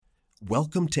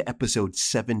Welcome to episode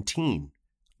 17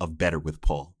 of Better with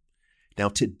Paul. Now,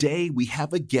 today we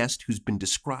have a guest who's been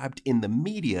described in the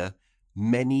media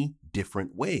many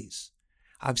different ways.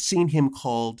 I've seen him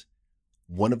called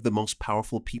one of the most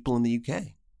powerful people in the UK.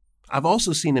 I've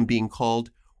also seen him being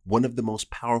called one of the most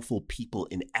powerful people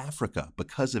in Africa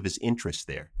because of his interest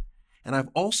there. And I've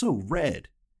also read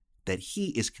that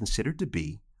he is considered to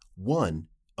be one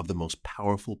of the most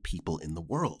powerful people in the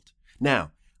world.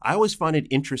 Now, I always find it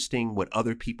interesting what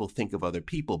other people think of other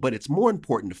people, but it's more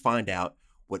important to find out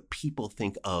what people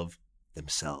think of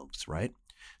themselves, right?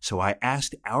 So I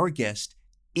asked our guest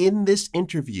in this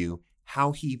interview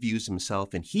how he views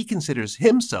himself, and he considers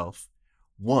himself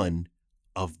one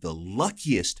of the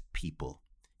luckiest people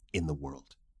in the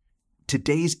world.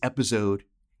 Today's episode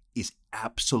is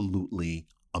absolutely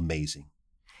amazing.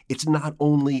 It's not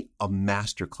only a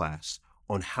masterclass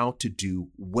on how to do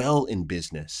well in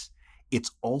business,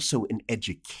 it's also an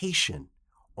education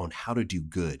on how to do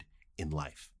good in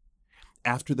life.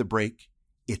 After the break,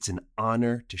 it's an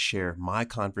honor to share my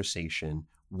conversation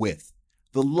with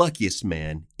the luckiest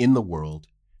man in the world,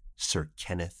 Sir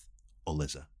Kenneth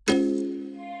Oliza.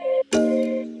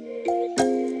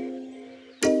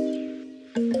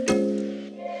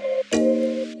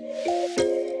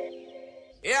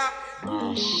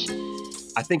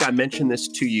 I think I mentioned this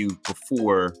to you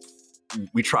before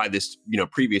we tried this,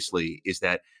 previously, is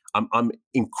that I'm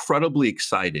incredibly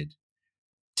excited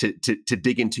to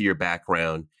dig into your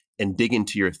background and dig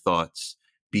into your thoughts,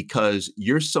 because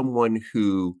you're someone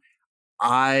who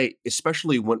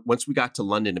especially once we got to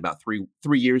London about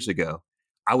three years ago,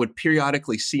 I would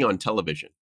periodically see on television,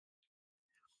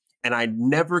 and I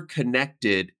never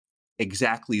connected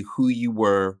exactly who you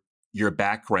were, your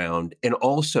background, and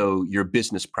also your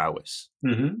business prowess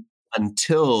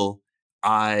until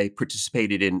I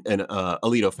participated in an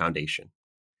Alito Foundation.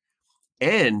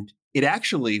 And it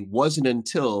actually wasn't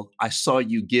until I saw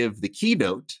you give the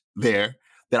keynote there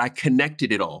that I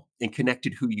connected it all and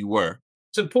connected who you were.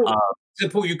 So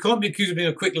Paul, you can't be accused of being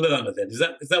a quick learner then. Is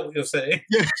that what you're saying?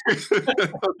 Yeah.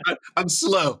 I'm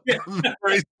slow. Yeah. I'm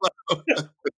very slow.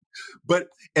 But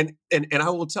and I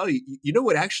will tell you,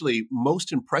 what actually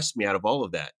most impressed me out of all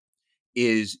of that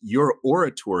is your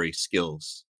oratory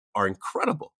skills are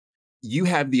incredible. You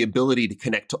have the ability to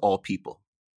connect to all people.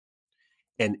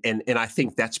 And I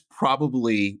think that's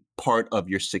probably part of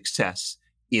your success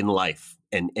in life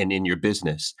and in your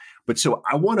business. But so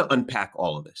I want to unpack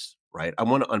all of this, right? I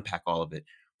want to unpack all of it.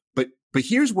 But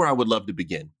here's where I would love to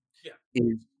begin. Yeah.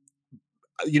 Is,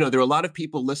 there are a lot of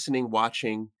people listening,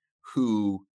 watching,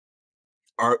 who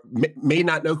may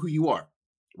not know who you are,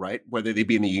 right? Whether they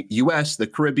be in the U.S., the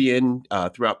Caribbean,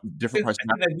 throughout different parts.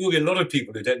 I think there will be a lot of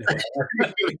people who don't know.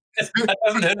 That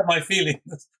doesn't hurt my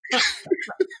feelings. I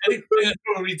think that's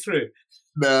probably true.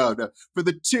 No. For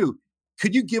the two,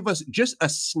 could you give us just a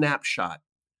snapshot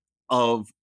of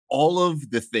all of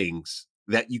the things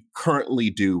that you currently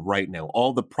do right now,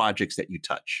 all the projects that you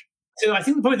touch? So I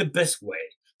think probably the best way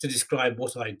to describe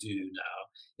what I do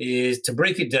now is to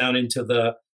break it down into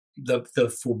the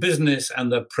for business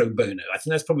and the pro bono. I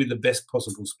think that's probably the best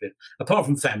possible split, apart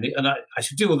from family. And I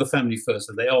should deal with the family first,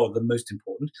 and they are the most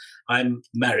important. I'm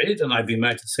married, and I've been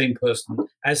married to the same person,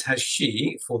 as has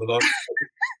she, for the last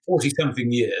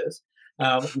 40-something years. We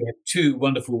have two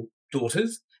wonderful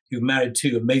daughters who married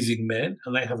two amazing men,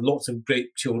 and they have lots of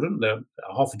great children. There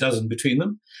are half a dozen between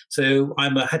them. So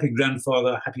I'm a happy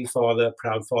grandfather, happy father,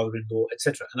 proud father-in-law,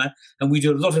 etc. And we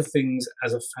do a lot of things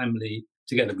as a family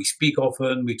together. We speak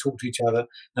often, we talk to each other.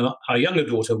 And our younger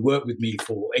daughter worked with me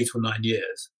for 8 or 9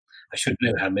 years. I should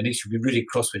know how many. She'll be really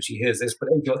cross when she hears this, but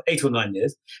 8 or 9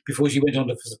 years before she went on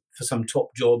for some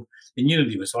top job in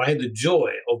Unilever. So I had the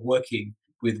joy of working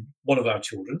with one of our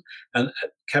children. And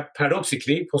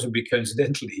paradoxically, possibly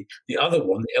coincidentally, the other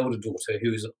one, the elder daughter,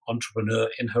 who is an entrepreneur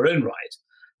in her own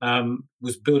right,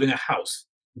 was building a house.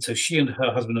 And so she and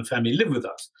her husband and family live with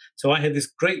us. So I had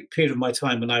this great period of my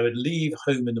time when I would leave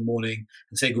home in the morning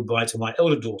and say goodbye to my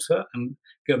elder daughter and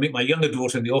go meet my younger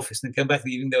daughter in the office, and then come back in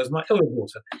the evening, there was my elder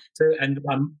daughter. So, and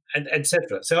et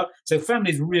cetera. So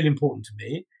family is really important to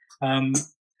me.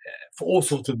 For all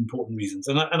sorts of important reasons.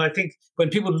 And I think when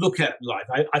people look at life,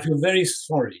 I feel very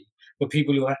sorry for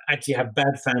people who actually have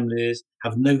bad families,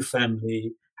 have no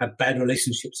family, have bad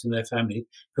relationships in their family,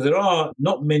 because there are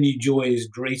not many joys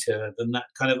greater than that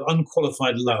kind of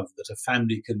unqualified love that a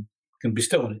family can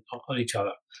bestow on each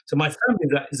other. So my family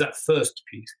is that first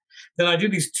piece. Then I do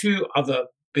these two other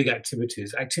big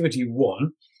activities. Activity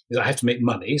one is I have to make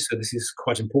money, so this is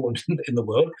quite important in the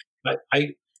world.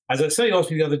 As I say, you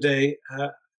asked me the other day,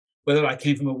 whether I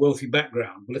came from a wealthy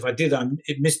background. Well, if I did,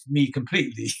 it missed me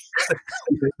completely.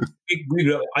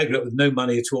 I grew up with no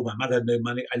money at all. My mother had no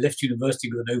money. I left university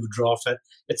with an overdraft,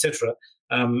 etc.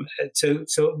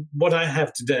 So what I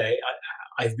have today,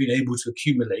 I've been able to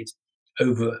accumulate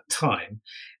over time.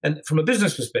 And from a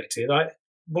business perspective,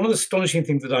 one of the astonishing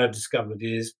things that I've discovered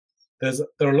is there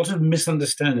are a lot of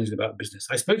misunderstandings about business.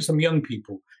 I spoke to some young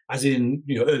people, as in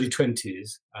early 20s,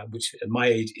 which at my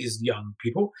age is young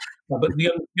people, but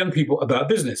the young people about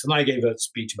business. And I gave a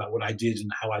speech about what I did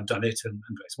and how I'd done it. And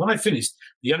when I finished,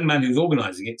 the young man who was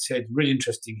organizing it said, really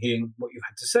interesting hearing what you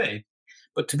had to say.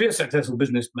 But to be a successful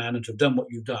businessman and to have done what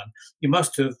you've done, you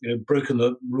must have broken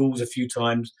the rules a few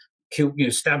times, killed,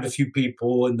 stabbed a few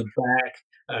people in the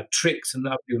back, tricks and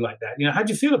other people like that. How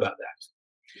do you feel about that?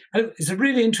 And it's a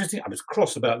really interesting. I was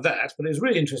cross about that, but it was a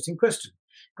really interesting question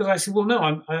because I said, "Well,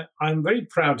 no, I'm very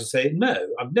proud to say no.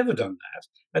 I've never done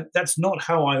that. That's not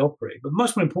how I operate. But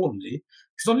much more importantly,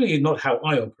 it's not only not how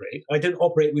I operate. I don't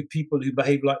operate with people who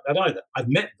behave like that either. I've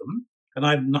met them, and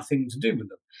I have nothing to do with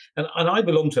them. And I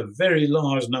belong to a very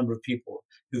large number of people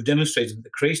who've demonstrated that the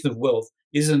creation of wealth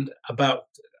isn't about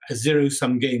a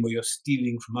zero-sum game where you're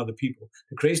stealing from other people.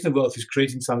 The creation of wealth is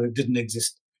creating something that didn't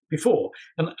exist before.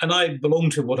 And I belong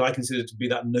to what I consider to be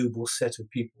that noble set of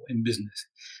people in business.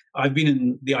 I've been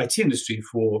in the IT industry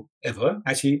forever.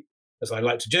 Actually, as I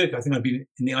like to joke, I think I've been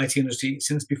in the IT industry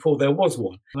since before there was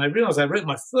one. And I realized I wrote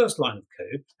my first line of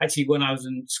code actually when I was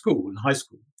in high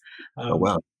school. Oh,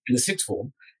 wow. In the sixth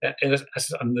form. And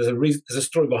there's a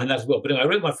story behind that as well. But anyway, I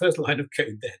wrote my first line of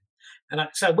code then. And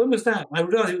so when was that? I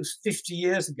realized it was 50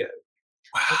 years ago.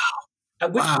 Wow.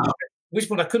 At which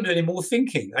point I couldn't do any more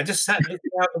thinking. I just sat looking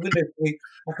out the window thinking,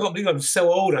 I can't believe I'm so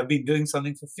old. I've been doing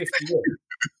something for 50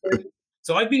 years.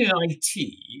 So I've been in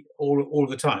IT all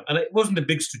the time. And it wasn't a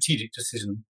big strategic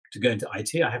decision to go into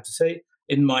IT, I have to say.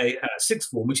 In my sixth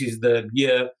form, which is the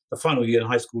final year in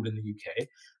high school in the UK,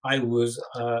 I was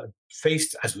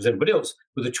faced, as was everybody else,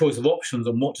 with a choice of options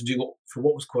on what to do for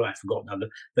what was called, I forgot now,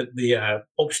 the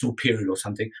optional period or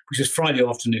something, which was Friday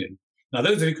afternoon. Now,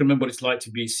 those of you who can remember what it's like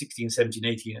to be 16, 17,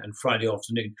 18 and Friday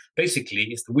afternoon, basically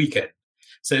it's the weekend.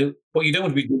 So what you don't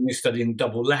want to be doing is studying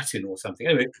double Latin or something.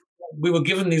 Anyway, we were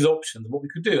given these options of what we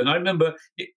could do. And I remember,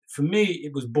 for me,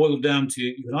 it was boiled down to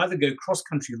you can either go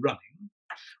cross-country running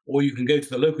or you can go to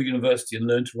the local university and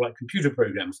learn to write computer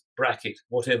programs, bracket,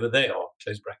 whatever they are,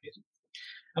 close bracket.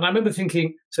 And I remember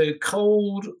thinking, so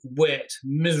cold, wet,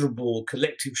 miserable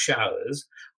collective showers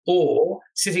or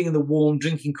sitting in the warm,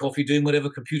 drinking coffee, doing whatever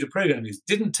computer program is.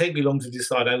 Didn't take me long to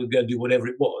decide I would go and do whatever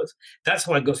it was. That's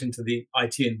how I got into the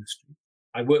IT industry.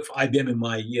 I worked for IBM in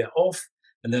my year off,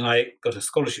 and then I got a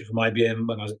scholarship from IBM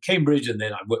when I was at Cambridge, and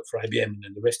then I worked for IBM, and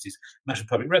then the rest is matter of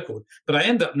public record. But I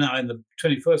end up now in the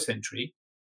 21st century,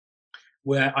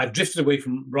 where I've drifted away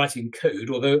from writing code,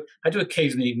 although I do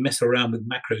occasionally mess around with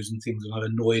macros and things when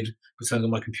I'm annoyed with something on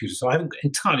my computer. So I haven't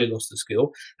entirely lost the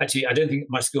skill. Actually, I don't think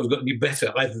my skills got any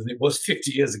better either than it was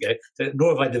 50 years ago,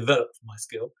 nor have I developed my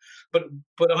skill. But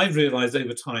I've realized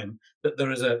over time that there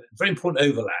is a very important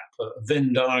overlap, a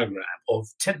Venn diagram of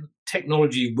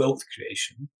technology wealth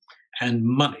creation and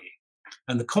money.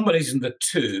 And the combination of the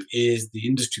two is the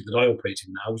industry that I operate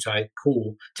in now, which I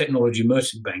call technology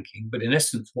merchant banking. But in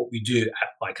essence, what we do at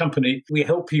my company, we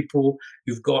help people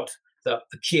who've got the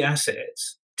key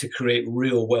assets to create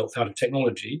real wealth out of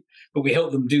technology. But we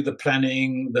help them do the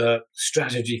planning, the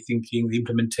strategy thinking, the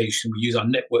implementation. We use our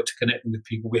network to connect them with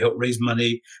people. We help raise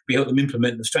money. We help them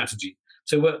implement the strategy.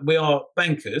 So we are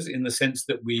bankers in the sense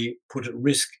that we put at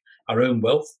risk our own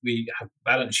wealth. We have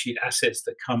balance sheet assets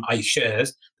that come,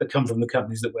 shares that come from the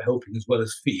companies that we're helping, as well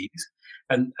as fees.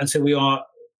 And so we are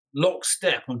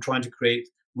lockstep on trying to create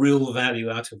real value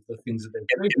out of the things that they're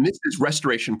doing. And this is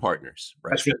Restoration Partners,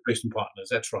 right? That's Restoration Partners,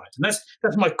 that's right. And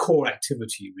that's my core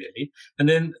activity, really. And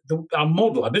then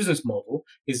our business model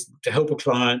is to help a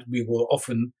client. We will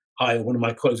often hire one of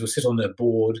my colleagues will sit on their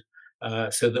board,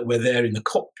 so that we're there in the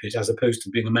cockpit as opposed to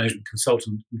being a management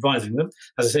consultant advising them.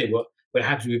 As I say, we're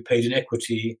happy to be paid in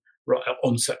equity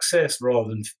on success rather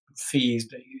than fees.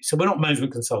 So we're not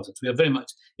management consultants. We are very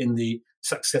much in the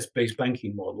success-based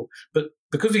banking model. But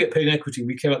because we get paid in equity,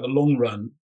 we care about the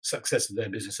long-run success of their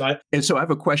business. And so I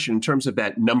have a question in terms of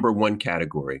that number one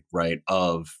category, right,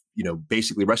 of,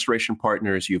 basically Restoration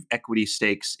Partners. You have equity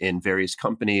stakes in various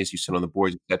companies. You sit on the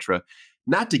boards, et cetera.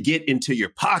 Not to get into your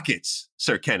pockets,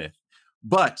 Sir Kenneth,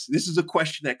 but this is a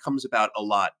question that comes about a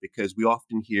lot because we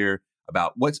often hear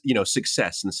about what's,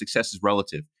 success, and success is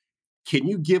relative. Can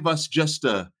you give us just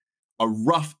a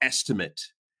rough estimate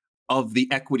of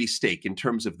the equity stake in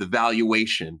terms of the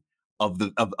valuation of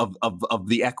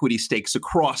the equity stakes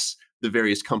across the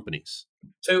various companies?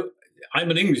 So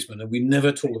I'm an Englishman, and we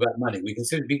never talk about money. We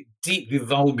consider it to be deeply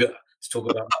vulgar to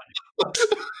talk about money.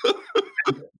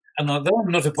 And although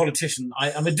I'm not a politician,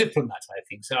 I'm a diplomat, I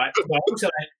think. So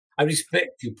I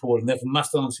respect you, Paul, and therefore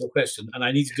must answer your question. And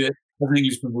I need to do it as an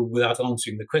Englishman without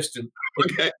answering the question.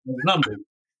 Okay. Numbers.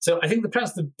 So I think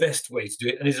perhaps the best way to do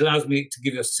it, and it allows me to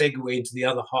give you a segue into the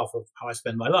other half of how I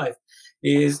spend my life,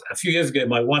 is a few years ago,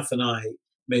 my wife and I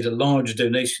made a large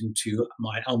donation to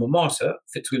my alma mater,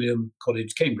 Fitzwilliam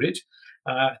College, Cambridge,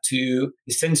 to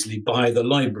essentially buy the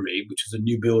library, which is a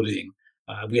new building.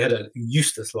 We had a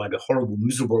useless library, a horrible,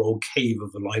 miserable old cave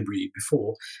of a library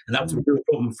before, and that was a real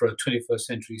problem for a 21st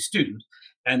century student.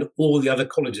 And all the other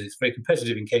colleges, very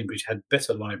competitive in Cambridge, had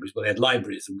better libraries. Well, they had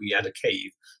libraries, and we had a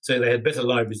cave, so they had better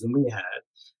libraries than we had.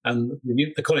 And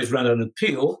the college ran an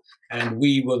appeal, and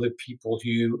we were the people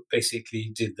who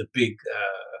basically did the big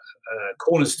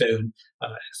cornerstone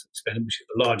expenditure,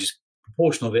 the largest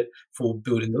proportion of it, for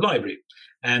building the library.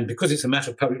 And because it's a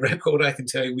matter of public record, I can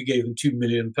tell you we gave them £2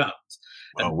 million.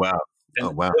 Oh, wow.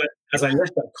 As I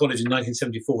left that college in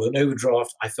 1974 with an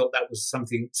overdraft, I felt that was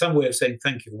some way of saying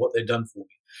thank you for what they've done for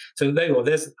me. So there you are.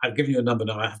 I've given you a number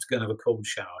now. I have to go and have a cold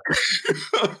shower.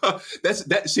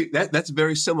 That's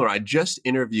very similar. I just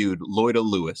interviewed Loida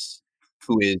Lewis,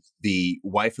 who is the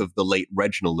wife of the late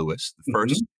Reginald Lewis, the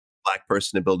first Black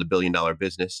person to build $1 billion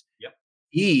business. Yep.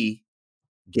 He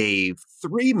gave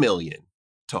 $3 million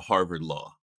to Harvard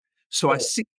Law. So I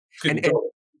see.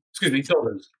 Excuse me,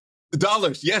 dollars.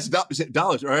 Dollars, yes,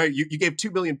 dollars. All right, you gave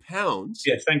 £2 million.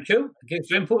 Yes, thank you. Okay,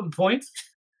 it's an important point.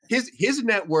 His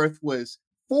net worth was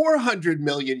 400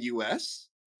 million US.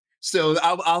 So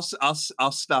I'll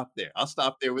stop there. I'll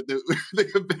stop there with the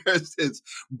comparisons.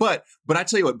 But I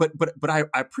tell you what. But I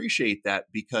appreciate that,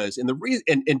 because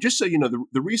and just so you know,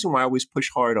 the reason why I always push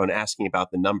hard on asking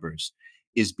about the numbers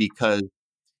is because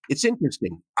it's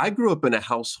interesting. I grew up in a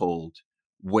household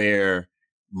where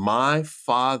my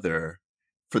father,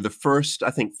 for the first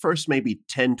maybe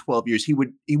 10, 12 years, he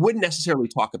wouldn't necessarily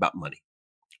talk about money,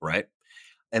 right?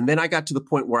 And then I got to the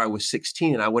point where I was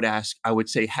 16, and I would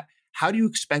say, how do you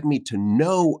expect me to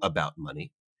know about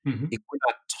money if we're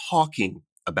not talking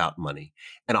about money?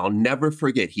 And I'll never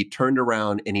forget, he turned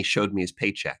around and he showed me his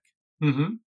paycheck.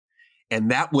 Mm-hmm. And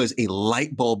that was a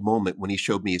light bulb moment when he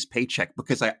showed me his paycheck,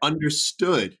 because I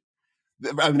understood.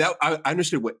 I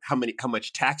understood how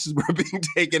much taxes were being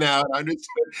taken out. I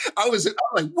was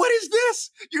like, what is this?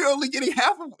 You're only getting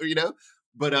half of,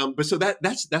 But so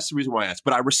that's the reason why I asked.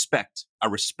 But I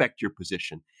respect your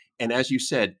position. And as you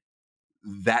said,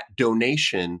 that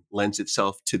donation lends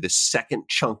itself to the second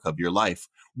chunk of your life,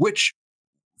 which,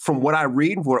 from what I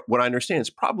read, what I understand,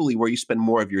 is probably where you spend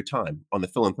more of your time, on the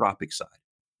philanthropic side.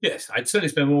 Yes, I'd certainly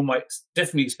spend more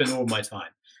of my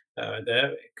time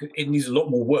there. It needs a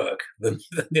lot more work than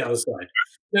the other side.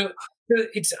 So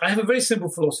I have a very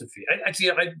simple philosophy. I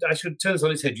should turn this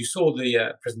on its head. You saw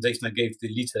the presentation I gave to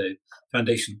the Alito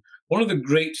Foundation. One of the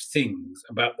great things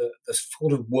about the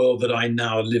sort of world that I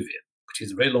now live in, which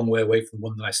is a very long way away from the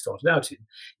one that I started out in,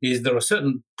 is there are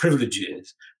certain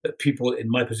privileges that people in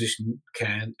my position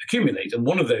can accumulate. And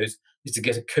one of those is to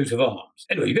get a coat of arms.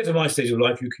 Anyway, you get to my stage of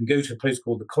life, you can go to a place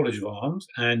called the College of Arms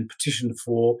and petition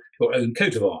for your own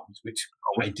coat of arms, which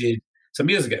I did some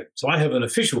years ago. So I have an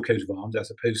official coat of arms,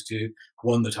 as opposed to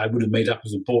one that I would have made up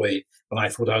as a boy when I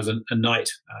thought I was a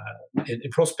knight in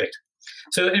prospect.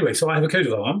 So anyway, I have a coat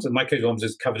of arms, and my coat of arms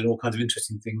is covered in all kinds of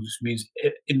interesting things, which means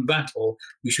in battle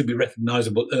we should be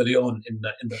recognizable early on in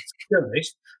the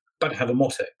skirmish, but have a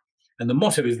motto. And the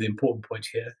motto is the important point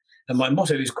here. And my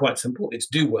motto is quite simple. It's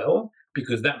do well,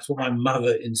 because that's what my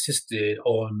mother insisted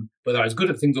on. Whether I was good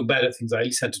at things or bad at things, I at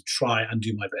least had to try and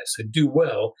do my best. So do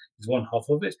well is one half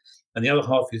of it, and the other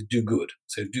half is do good.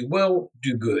 So do well,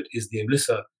 do good is the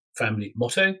Olyssa family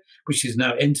motto, which is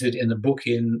now entered in a book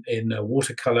in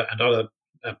watercolor and other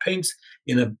paints,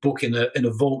 in a book in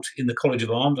a vault in the College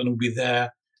of Arms, and will be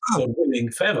there, God willing,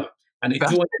 forever. And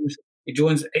it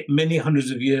joins many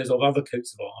hundreds of years of other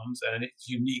coats of arms, and it's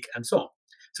unique and so on.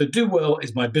 So do well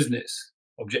is my business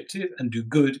objective, and do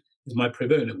good is my pro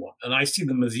bono one. And I see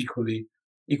them as equally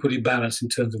balanced in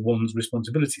terms of one's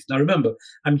responsibilities. Now, remember,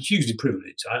 I'm hugely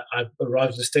privileged. I've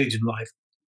arrived at a stage in life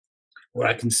where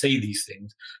I can say these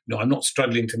things. I'm not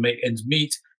struggling to make ends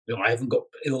meet. I haven't got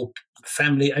ill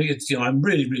family. I'm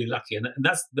really, really lucky. And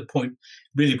that's the point,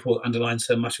 really, Paul, underlines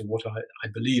so much of what I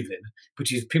believe in,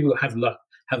 which is people who have luck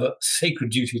have a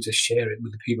sacred duty to share it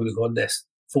with the people who are less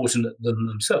fortunate than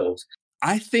themselves.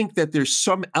 I think that there's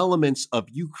some elements of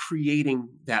you creating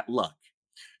that luck.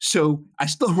 So I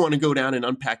still want to go down and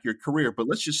unpack your career, but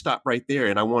let's just stop right there.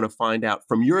 And I want to find out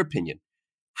from your opinion,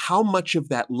 how much of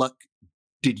that luck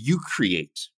did you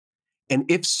create? And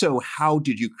if so, how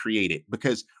did you create it?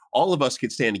 Because all of us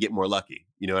could stand to get more lucky.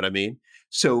 You know what I mean?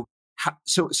 So,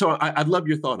 I'd love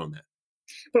your thought on that.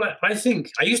 Well, I think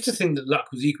I used to think that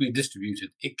luck was equally distributed.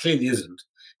 It clearly isn't.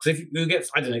 Because if you get,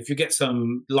 I don't know, if you get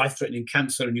some life-threatening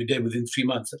cancer and you're dead within 3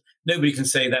 months, nobody can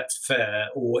say that's fair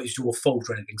or it's your fault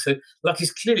or anything. So luck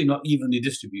is clearly not evenly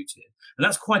distributed, and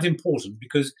that's quite important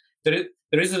because there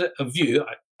is a view.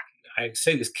 I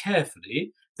say this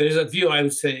carefully. There is a view I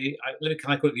would say,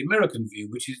 can I call it the American view,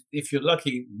 which is if you're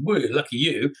lucky, woo, lucky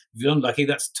you. If you're unlucky,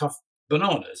 that's tough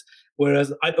bananas.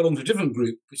 Whereas I belong to a different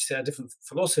group, which has a different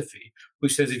philosophy,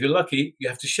 which says if you're lucky, you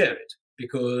have to share it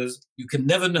because you can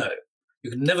never know. You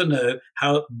can never know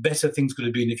how better things could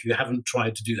have been if you haven't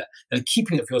tried to do that. And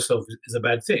keeping it for yourself is a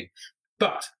bad thing.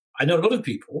 But I know a lot of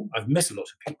people, I've met a lot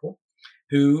of people,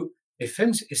 who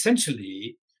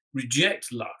essentially reject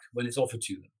luck when it's offered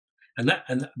to them.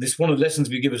 And this one of the lessons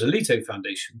we give at Alito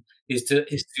Foundation is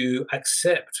to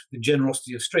accept the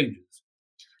generosity of strangers.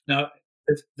 Now,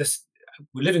 this,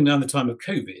 we're living now in the time of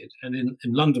COVID, and in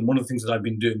London, one of the things that I've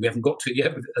been doing, we haven't got to it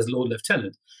yet as Lord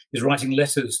Lieutenant, is writing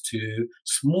letters to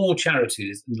small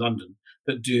charities in London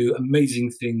that do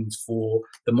amazing things for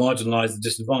the marginalised, the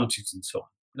disadvantaged, and so on.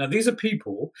 Now, these are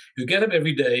people who get up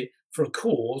every day for a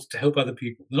cause to help other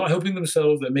people. They're not helping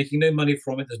themselves, they're making no money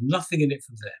from it, there's nothing in it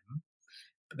for them,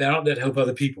 but they're out there to help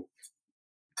other people.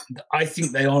 I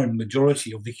think they are in the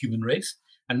majority of the human race.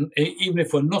 And even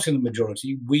if we're not in the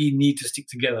majority, we need to stick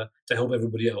together to help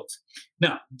everybody else.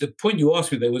 Now, the point you asked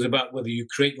me there was about whether you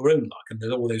create your own luck. And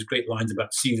there's all those great lines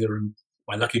about Caesar and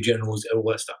my lucky generals, all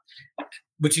that stuff,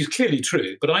 which is clearly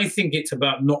true. But I think it's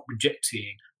about not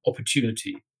rejecting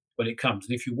opportunity when it comes.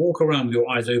 And if you walk around with your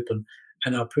eyes open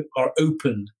and are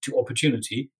open to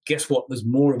opportunity, guess what? There's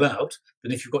more about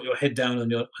than if you've got your head down and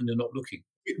you're not looking.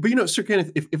 But Sir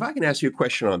Kenneth, if I can ask you a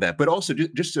question on that, but also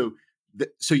just so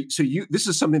you this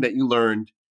is something that you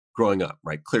learned growing up,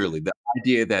 right? Clearly, the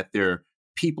idea that there are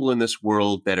people in this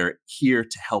world that are here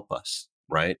to help us,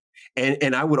 right?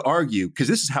 And I would argue, because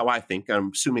this is how I think,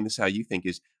 I'm assuming this is how you think,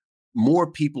 is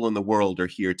more people in the world are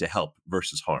here to help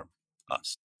versus harm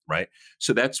us, right?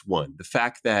 So that's one. The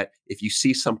fact that if you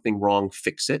see something wrong,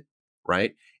 fix it,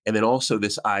 right? And then also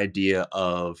this idea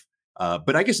of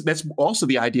but I guess that's also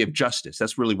the idea of justice.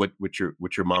 That's really what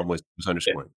your mom was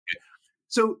underscoring.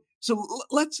 So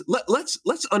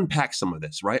let's unpack some of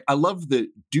this, right? I love the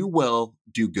do well,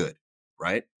 do good,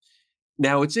 right?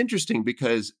 Now it's interesting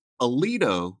because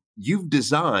Alito, you've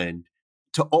designed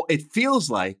it feels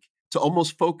like to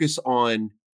almost focus on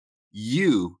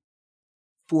you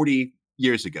 40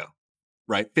 years ago,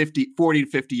 right? 40 to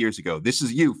 50 years ago. This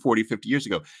is you 40, 50 years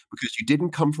ago because you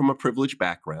didn't come from a privileged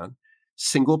background,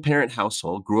 single parent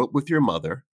household, grew up with your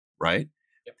mother, right?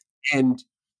 Yep. And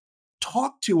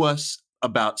talk to us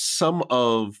about some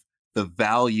of the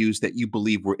values that you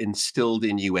believe were instilled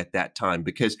in you at that time.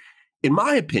 Because in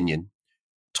my opinion,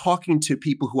 talking to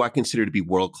people who I consider to be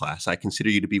world class, I consider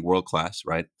you to be world class,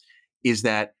 right? Is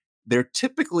that there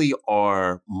typically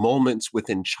are moments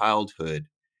within childhood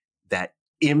that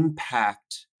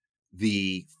impact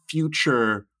the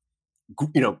future,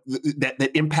 that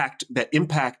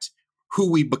impact who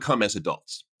we become as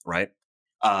adults, right?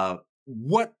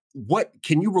 What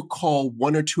can you recall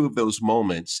one or two of those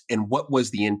moments, and what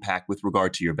was the impact with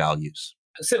regard to your values?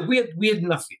 So we had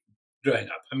nothing growing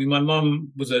up. I mean, my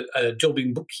mum was a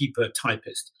jobbing bookkeeper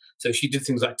typist, so she did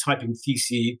things like typing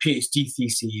PhD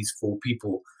theses for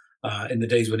people. In the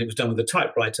days when it was done with a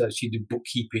typewriter, she did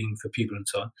bookkeeping for people and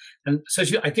so on. And so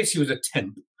I guess she was a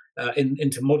temp in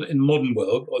modern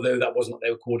world, although that wasn't what they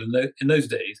were called in those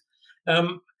days.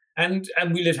 And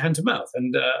we lived hand to mouth,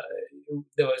 and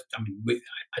there was. I mean,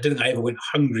 I don't think I ever went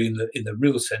hungry in the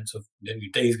real sense of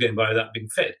days going by without being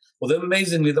fed. Although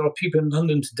amazingly, there are people in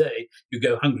London today who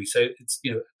go hungry. So it's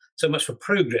so much for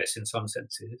progress in some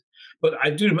senses. But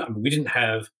I do remember we didn't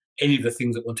have any of the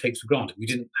things that one takes for granted. We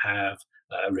didn't have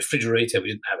a refrigerator, we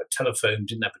didn't have a telephone, we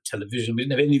didn't have a television, we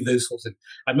didn't have any of those sorts of things.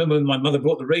 I remember when my mother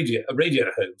brought a radio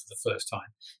home for the first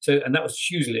time. And that was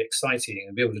hugely exciting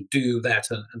and be able to do that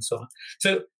and so on.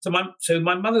 So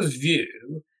my mother's view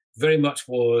very much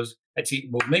was actually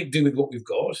we'll make do with what we've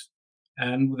got,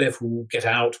 and therefore we'll get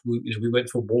out. We went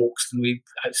for walks, and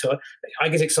so I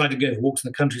get excited going for walks in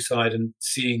the countryside and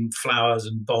seeing flowers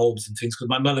and bulbs and things because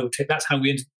my mother would take. That's how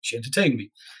she entertained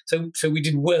me. So we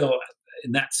did well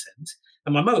in that sense.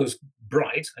 And my mother was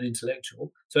bright and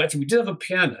intellectual. So actually, we did have a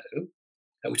piano,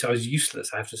 at which I was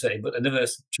useless, I have to say. But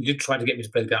she did try to get me to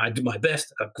play the piano. I did my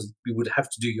best because you would have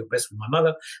to do your best with my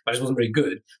mother, but I just wasn't very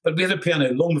good. But we had a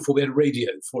piano long before we had a radio,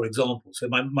 for example. So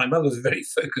my mother was very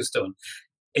focused on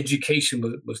education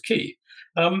was key.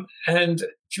 And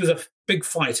she was a big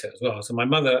fighter as well. So my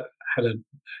mother had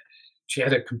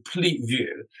a complete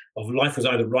view of life was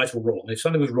either right or wrong. If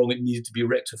something was wrong, it needed to be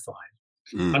rectified.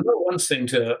 I remember once saying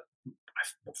to her,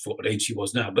 I forgot what age she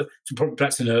was now, but she probably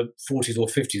perhaps in her 40s or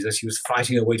 50s as she was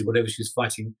fighting her way to whatever she was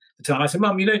fighting at the time. I said,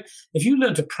 Mum, if you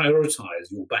learn to prioritize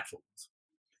your battles,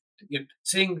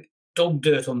 seeing dog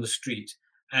dirt on the street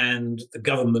and the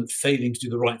government failing to do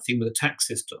the right thing with the tax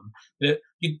system, they're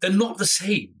not the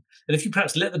same. And if you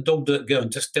perhaps let the dog dirt go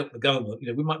and just help the government,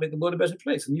 we might make the world a better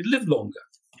place and you live longer.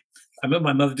 I remember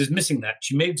my mother dismissing that.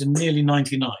 She made it to nearly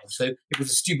 99, so it was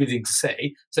a stupid thing to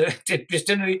say. So just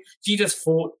generally, she just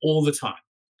fought all the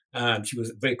time. She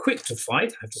was very quick to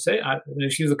fight, I have to say.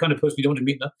 She was the kind of person you don't want to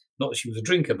meet, not that she was a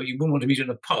drinker, but you wouldn't want to meet her in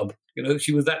a pub.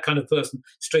 She was that kind of person,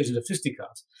 straight into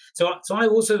fisticuffs. So I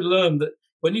also learned that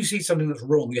when you see something that's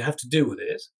wrong, you have to deal with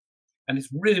it. And it's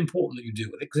really important that you deal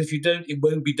with it, because if you don't, it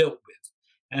won't be dealt with.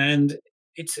 And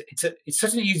it's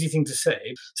such an easy thing to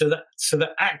say. So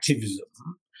that activism,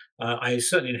 I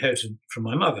certainly inherited from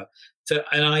my mother. So,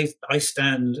 and I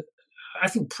stand, I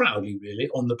think, proudly, really,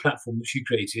 on the platform that she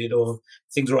created of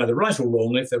things are either right or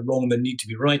wrong. If they're wrong, they need to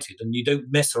be righted. And you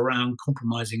don't mess around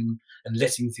compromising and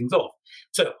letting things off.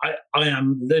 So I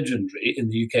am legendary in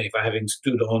the UK for having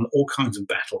stood on all kinds of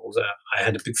battles. I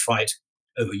had a big fight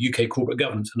over UK corporate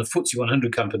governance and a FTSE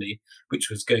 100 company, which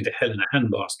was going to hell in a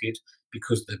handbasket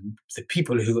because the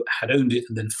people who had owned it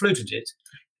and then floated it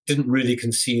didn't really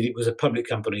concede it was a public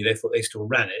company. They thought they still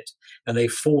ran it. And they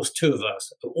forced two of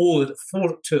us all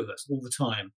the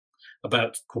time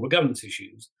about corporate governance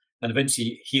issues. And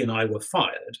eventually he and I were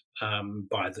fired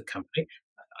by the company,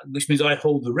 which means I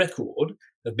hold the record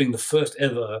of being the first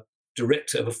ever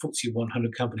director of a FTSE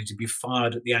 100 company to be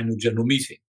fired at the annual general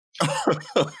meeting.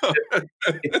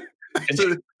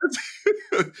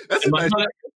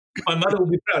 My mother will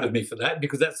be proud of me for that,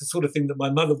 because that's the sort of thing that my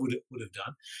mother would have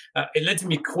done. It led to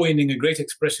me coining a great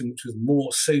expression which was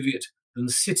more Soviet than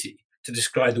city to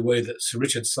describe the way that Sir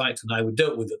Richard Sykes and I were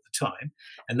dealt with at the time.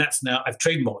 And that's now, I've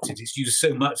trademarked it. It's used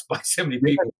so much by so many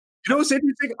people. What's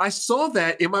interesting? I saw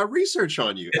that in my research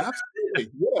on you.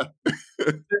 Absolutely.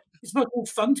 Yeah. It's much more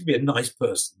fun to be a nice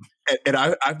person. And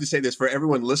I have to say this for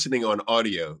everyone listening on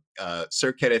audio.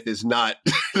 Sir Kenneth is not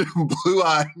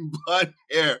blue-eyed, blonde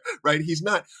hair, right? He's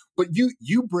not. But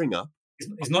you bring up.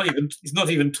 He's not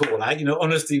even tall.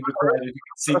 Honesty required. You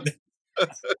can see.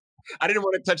 I didn't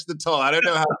want to touch the tall. I don't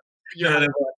know how. No,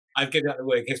 I've get out of the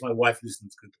way in case my wife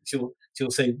listens.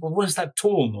 She'll say, "Well, what is that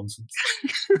tall nonsense?"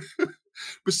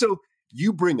 But so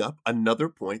you bring up another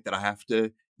point that I have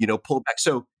to, pull back.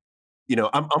 So,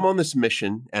 I'm on this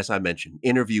mission, as I mentioned,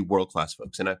 interview world-class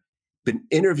folks. And I've been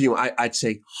interviewing, I'd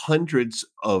say, hundreds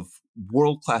of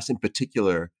world-class, in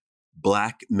particular,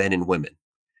 Black men and women.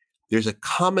 There's a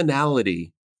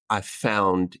commonality I've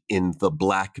found in the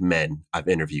Black men I've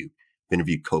interviewed. I've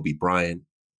interviewed Kobe Bryant,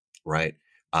 right?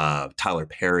 Tyler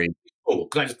Perry. Oh,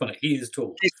 can I just point out, he is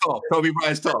tall. He's tall. Kobe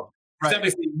Bryant's tall. Right. That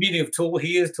was the meaning of tall.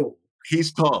 He is tall.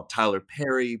 He's tall. Tyler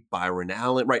Perry, Byron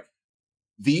Allen, right?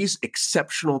 These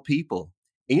exceptional people.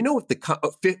 And what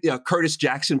Curtis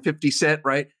Jackson, 50 Cent,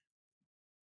 right?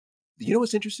 You know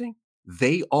what's interesting?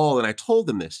 They all, and I told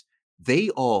them this, they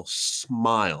all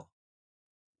smile,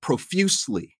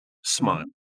 profusely smile,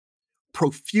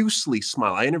 profusely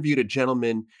smile. I interviewed a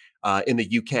gentleman in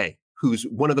the UK who's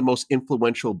one of the most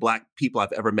influential Black people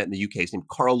I've ever met in the UK. His name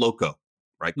Carl Loco,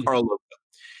 right? Carl Loco.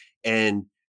 And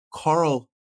Carl,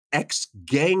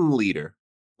 ex-gang leader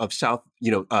of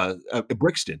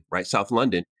Brixton, right? South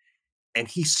London. And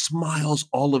he smiles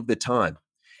all of the time.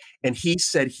 And he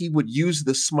said he would use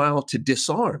the smile to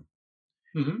disarm.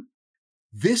 Mm-hmm.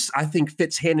 This, I think,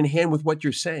 fits hand in hand with what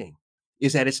you're saying,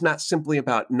 is that it's not simply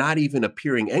about not even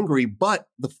appearing angry, but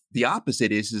the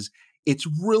opposite is it's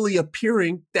really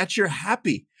appearing that you're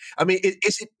happy. I mean,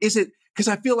 is it, because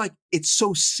I feel like it's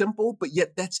so simple, but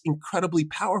yet that's incredibly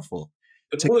powerful.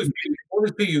 But all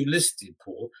those people you listed,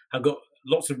 Paul, have got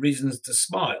lots of reasons to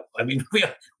smile. I mean,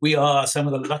 we are some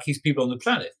of the luckiest people on the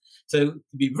planet. So it'd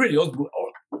be really odd.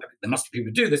 There must be people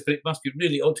who do this, but it must be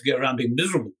really odd to go around being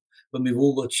miserable when we've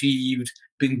all achieved,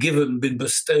 been given, been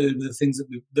bestowed with the things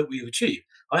that we've achieved.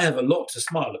 I have a lot to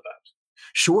smile about.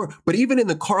 Sure. But even in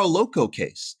the Carl Loco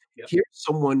case, here's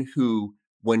someone who,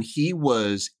 when he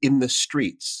was in the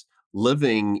streets,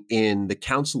 living in the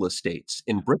council estates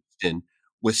in Brixton,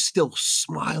 was still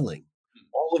smiling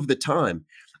all of the time.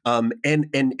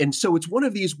 And so it's one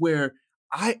of these where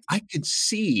I could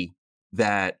see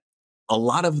that a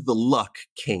lot of the luck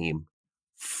came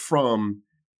from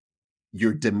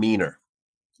your demeanor.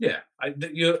 Yeah,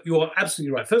 you are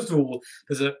absolutely right. First of all,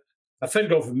 there's a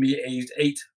photograph of me aged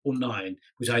 8 or 9,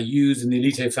 which I use in the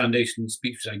Elite Foundation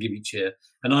speech which I give each year,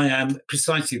 and I am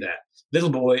precisely that little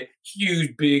boy,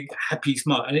 huge, big, happy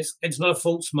smile, and it's not a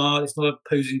false smile, it's not a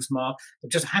posing smile, I'm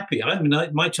just happy. I mean,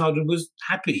 my childhood was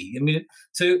happy. I mean,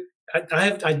 so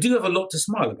I do have a lot to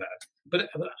smile about. But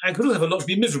I could also have a lot to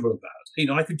be miserable about. You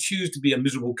know, I could choose to be a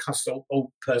miserable, cussed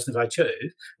old person if I chose.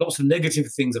 Lots of negative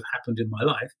things have happened in my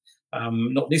life,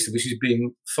 not least of which is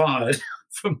being fired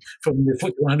from the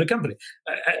FTSE 100 company.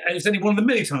 It's only one of the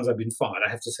many times I've been fired, I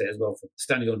have to say as well, for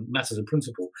standing on matters of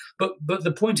principle. But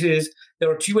the point is, there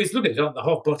are two ways to look at it: the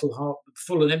half bottle, half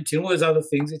full and empty, and all those other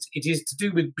things. It is to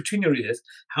do with between your ears.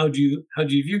 How do you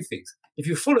view things? If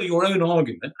you follow your own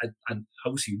argument, and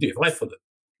obviously you do. If I follow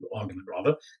your argument,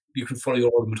 rather, you can follow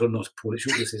your argument or not, Paul. It's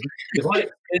your decision. If I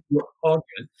extend your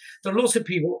argument, there are lots of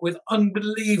people with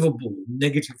unbelievable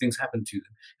negative things happen to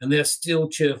them, and they're still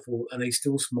cheerful, and they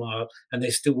still smile, and they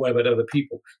still worry about other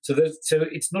people. So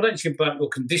it's not actually about your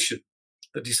condition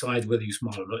that decides whether you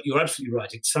smile or not. You're absolutely right.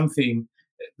 It's something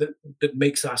that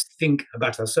makes us think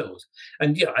about ourselves.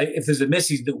 And yeah, if there's a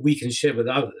message that we can share with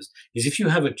others, is if you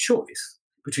have a choice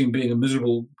between being a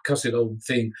miserable, cussed old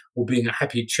thing or being a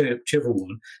happy, cheerful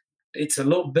one, it's a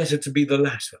lot better to be the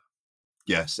latter.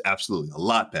 Yes, absolutely. A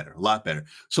lot better, a lot better.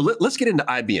 So let's get into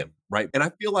IBM, right? And I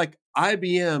feel like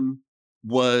IBM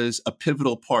was a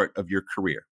pivotal part of your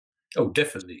career. Oh,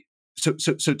 definitely. So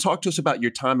talk to us about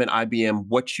your time at IBM,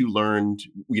 what you learned,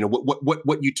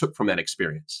 what you took from that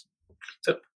experience.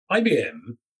 So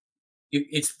IBM,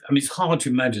 it's hard to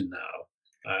imagine now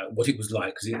what it was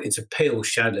like, because it's a pale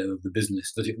shadow of the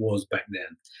business that it was back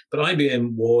then. But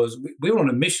IBM we were on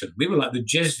a mission. We were like the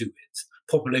Jesuits,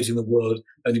 populating the world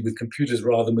only with computers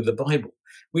rather than with the Bible.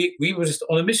 We were just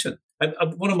on a mission. And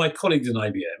one of my colleagues in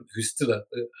IBM, who's still a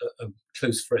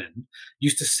close friend,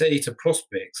 used to say to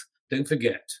prospects, "Don't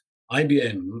forget,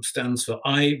 IBM stands for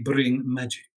I bring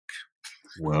magic."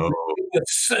 Whoa. We were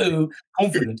so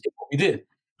confident in what we did.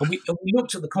 And we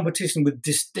looked at the competition with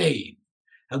disdain.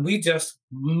 And we just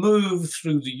moved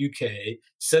through the UK,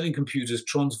 selling computers,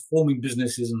 transforming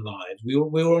businesses and lives. We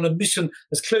were on a mission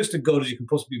as close to God as you can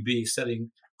possibly be,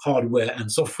 selling hardware and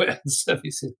software and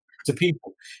services to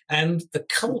people. And the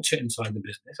culture inside the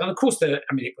business, and of course, there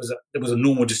was a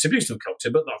normal distribution of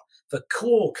culture, but the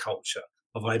core culture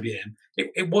of IBM,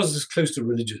 it was as close to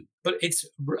religion. But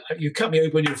you cut me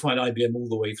open, you'll find IBM all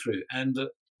the way through. And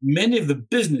many of the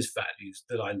business values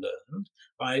that I learned,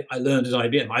 I learned at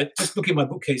IBM. I just looked at my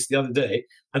bookcase the other day.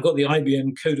 I got the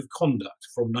IBM Code of Conduct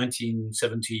from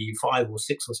 1975 or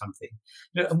 6 or something.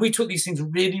 And we took these things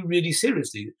really, really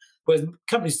seriously. Whereas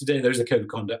companies today, there is a Code of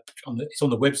Conduct it's on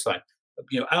the website.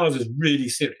 Ours is really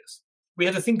serious. We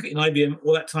had a thing in IBM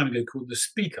all that time ago called the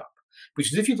Speak Up,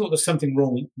 which is if you thought there's something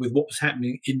wrong with what was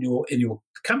happening in your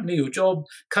company, your job,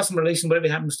 customer relation, whatever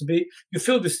it happens to be, you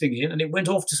filled this thing in and it went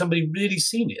off to somebody really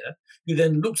senior who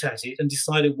then looked at it and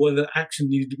decided whether action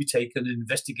needed to be taken,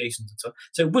 investigations and so on.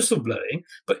 So whistleblowing,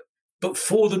 but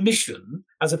for the mission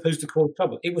as opposed to cause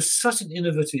trouble. It was such an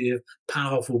innovative,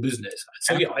 powerful business.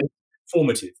 So yeah,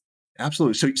 formative.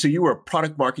 Absolutely. So you were a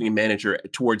product marketing manager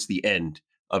towards the end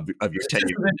of your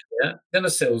tenure. Then a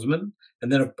salesman,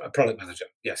 and then a product manager.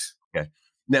 Yes. Okay.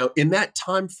 Now, in that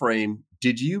time frame,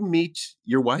 did you meet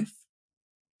your wife?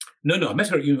 No, I met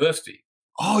her at university.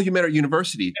 Oh, you met her at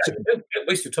university. Yeah, don't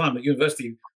waste your time at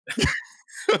university.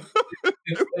 There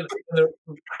are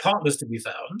partners to be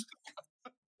found.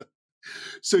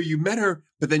 So you met her,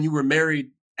 but then you were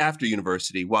married after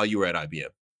university while you were at IBM.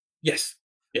 Yes.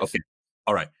 Okay.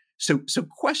 All right. So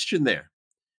question there.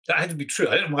 That had to be true.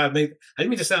 I don't know why I didn't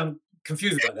mean to sound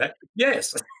confused about that.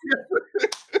 Yes.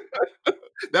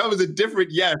 That was a different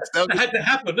yes. That had to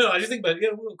happen. No, I just think about it. Yeah,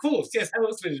 well, of course. Yes. How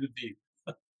else would it be?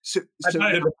 I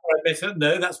married her before I met her.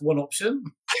 No, that's one option.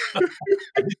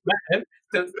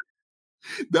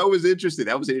 That was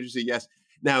interesting. Yes.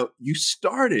 Now, you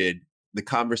started the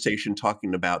conversation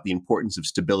talking about the importance of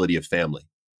stability of family.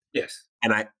 Yes.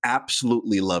 And I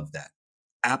absolutely love that.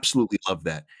 Absolutely love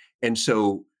that. And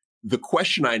so the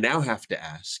question I now have to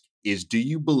ask is, do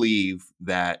you believe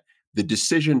that the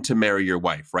decision to marry your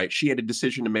wife, right? She had a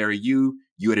decision to marry you.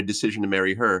 You had a decision to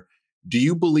marry her. Do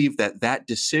you believe that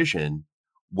decision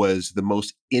was the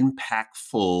most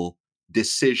impactful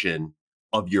decision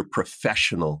of your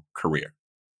professional career?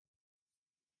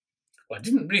 Well, I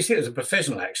didn't really see it as a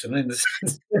professional action in the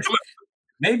sense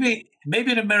maybe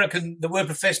in American the word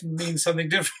profession means something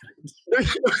different.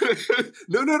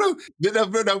 No.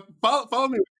 Follow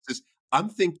me with this. I'm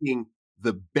thinking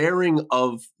the bearing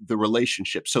of the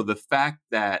relationship. So the fact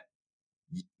that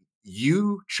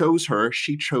you chose her,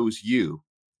 she chose you,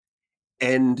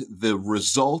 and the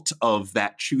result of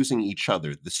that choosing each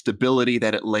other, the stability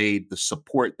that it laid, the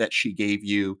support that she gave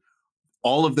you,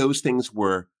 all of those things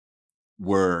were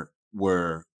were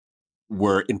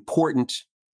were important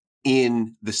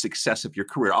in the success of your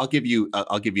career. I'll give you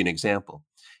an example.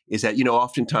 Is that,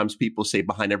 oftentimes people say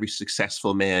behind every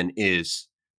successful man is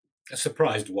A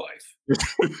surprised wife.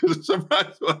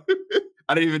 surprise.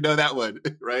 I don't even know that one,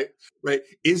 right? Right.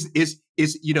 Is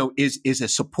a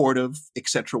supportive,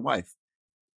 etc. wife.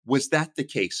 Was that the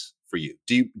case for you?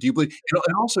 Do you believe?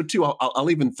 And also, too,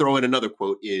 I'll even throw in another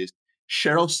quote. Is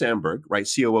Sheryl Sandberg, right,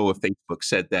 COO of Facebook,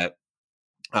 said that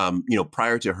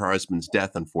prior to her husband's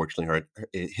death, unfortunately,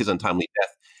 his untimely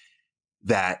death,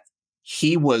 that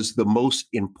he was the most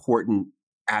important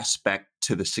aspect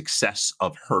to the success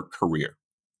of her career.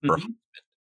 Her Mhm.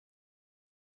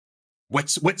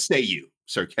 What say you,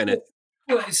 Sir Kenneth?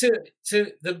 Well,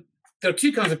 there are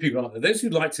two kinds of people, aren't there? Those who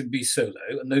like to be solo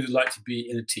and those who like to be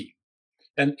in a team.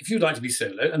 And if you like to be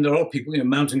solo, and there are people,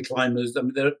 mountain climbers, I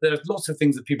mean, there are lots of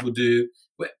things that people do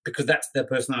because that's their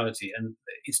personality, and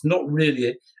it's not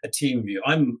really a team view.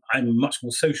 I'm much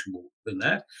more sociable than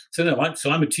that. So no,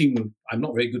 I'm a team. I'm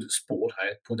not very good at sport.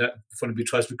 I point out if anybody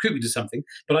tries to recruit me to something,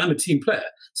 but I'm a team player.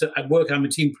 So at work, I'm a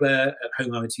team player. At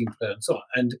home, I'm a team player, and so on.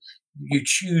 And you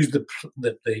choose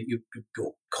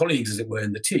your colleagues, as it were,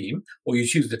 in the team, or you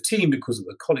choose the team because of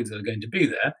the colleagues that are going to be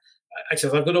there. Actually,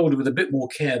 as I've got older with a bit more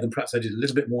care than perhaps I did, a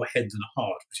little bit more head than a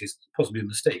heart, which is possibly a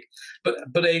mistake.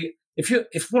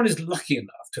 If one is lucky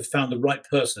enough to have found the right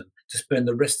person to spend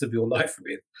the rest of your life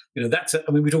with, we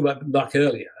talked about luck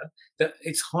earlier. That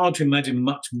it's hard to imagine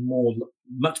much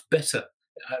better,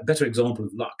 a better example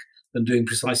of luck than doing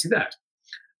precisely that.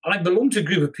 I belong to a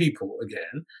group of people.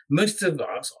 Again, most of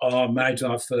us are married to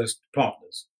our first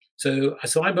partners, so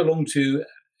I belong to.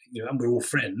 And we're all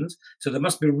friends. So there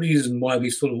must be a reason why we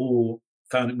sort of all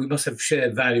found it. We must have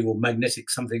shared value or magnetic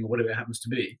something or whatever it happens to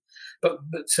be. But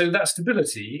so that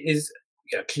stability is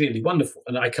clearly wonderful.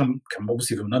 And I come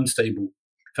obviously from an unstable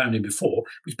family before,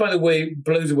 which, by the way,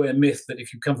 blows away a myth that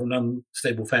if you come from an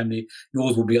unstable family,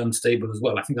 yours will be unstable as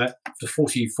well. I think after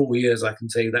 44 years, I can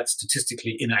say that's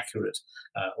statistically inaccurate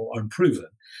or unproven.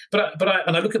 But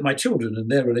I look at my children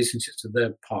and their relationships to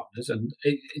their partners, and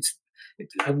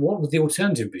and what would the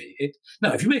alternative be?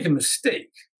 Now, if you make a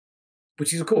mistake,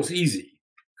 which is of course easy,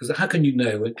 because how can you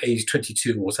know at age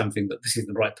 22 or something that this is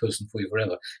the right person for you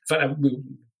forever? In fact,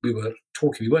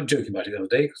 we weren't joking about it the other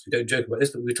day, because we don't joke about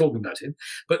this, but we were talking about it.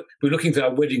 But we're looking for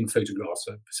our wedding photographs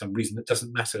for some reason that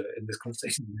doesn't matter in this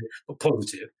conversation, but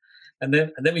positive. And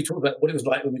then we talked about what it was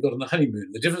like when we got on the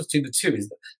honeymoon. The difference between the two is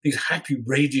that these happy,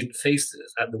 radiant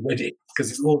faces at the wedding, because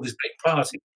it's all this big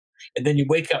party. And then you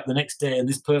wake up the next day and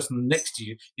this person next to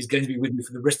you is going to be with you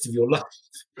for the rest of your life.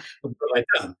 What have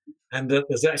I done? And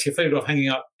there's actually a photograph hanging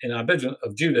up in our bedroom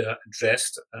of Julia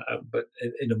dressed, but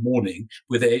in the morning,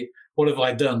 with a "what have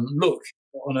I done" look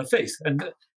on her face. And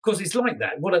of course, it's like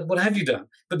that. What have you done?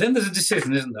 But then there's a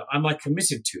decision, isn't there? Am I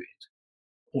committed to it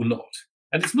or not?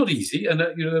 And it's not easy. And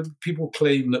people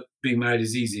claim that being married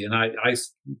is easy, and I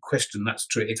question that's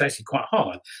true. It's actually quite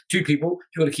hard. Two people,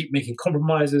 you've got to keep making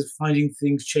compromises, finding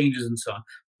things, changes, and so on.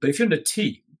 But if you're in a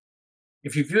team,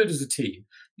 if you view it as a team,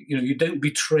 you don't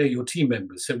betray your team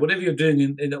members. So whatever you're doing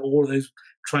in all of those,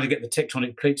 trying to get the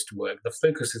tectonic plates to work, the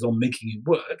focus is on making it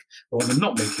work rather than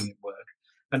not making it work.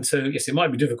 And so, yes, it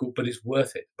might be difficult, but it's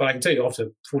worth it. But I can tell you,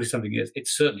 after 40-something years,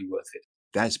 it's certainly worth it.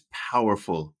 That's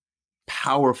powerful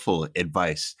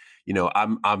advice.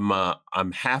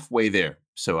 I'm halfway there,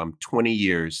 so I'm 20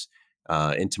 years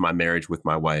into my marriage with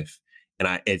my wife,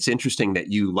 and it's interesting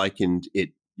that you likened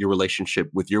your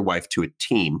relationship with your wife to a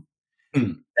team.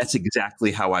 That's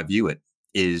exactly how I view it.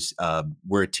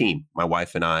 We're a team, my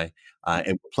wife and I,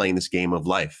 and we're playing this game of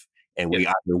life, and we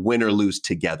either win or lose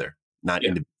together, not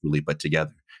individually, but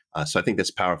together. So I think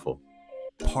that's powerful.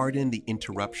 Pardon the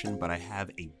interruption, but I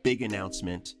have a big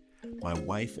announcement. My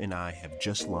wife and I have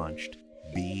just launched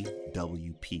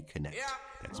BWP Connect.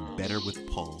 That's Better with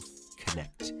Paul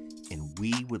Connect. And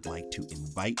we would like to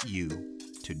invite you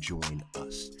to join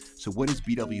us. So what is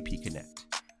BWP Connect?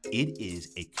 It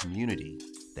is a community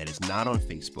that is not on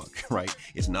Facebook, right?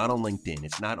 It's not on LinkedIn.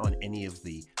 It's not on any of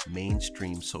the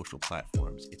mainstream social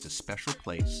platforms. It's a special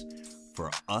place for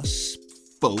us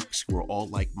folks who are all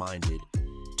like-minded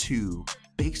to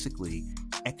basically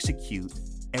execute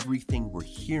everything we're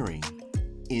hearing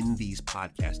in these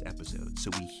podcast episodes.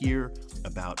 So we hear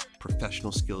about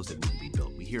professional skills that need to be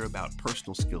built. We hear about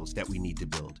personal skills that we need to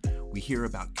build. We hear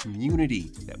about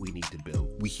community that we need to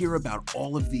build. We hear about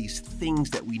all of these things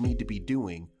that we need to be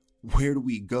doing. Where do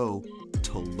we go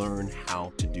to learn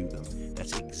how to do them?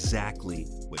 That's exactly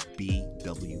what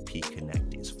BWP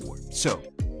Connect is for. So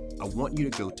I want you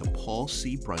to go to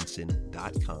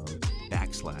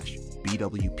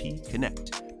paulcbrunson.com/BWP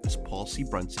Connect. That's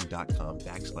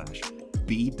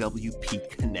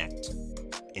paulcbrunson.com/BWP Connect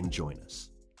and join us.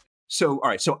 So, all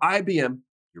right. So IBM,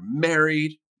 you're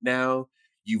married now.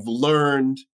 You've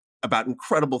learned about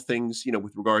incredible things,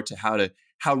 with regard to how a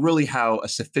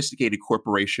sophisticated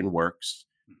corporation works.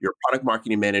 You're a product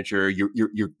marketing manager.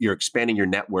 You're expanding your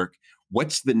network.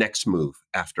 What's the next move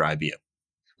after IBM?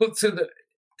 Well, so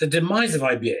the demise of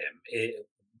IBM,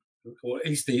 or at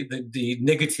least the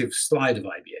negative slide of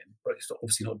IBM, but it's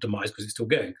obviously not demise because it's still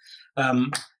going,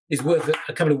 is worth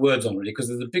a couple of words on, really, because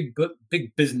there's a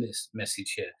big business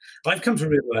message here. I've come to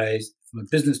realize, from a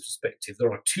business perspective,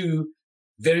 there are two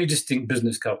very distinct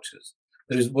business cultures.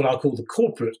 There is what I'll call the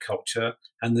corporate culture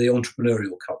and the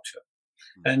entrepreneurial culture.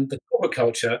 And the corporate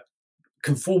culture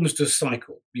conforms to a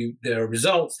cycle. There are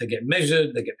results, they get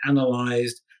measured, they get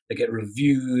analyzed, they get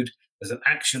reviewed, there's an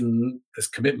action, there's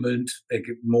commitment, they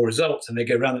get more results, and they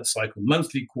go around that cycle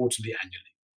monthly, quarterly,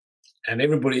 annually. And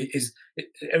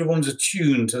everyone's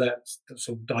attuned to that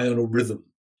sort of diurnal rhythm.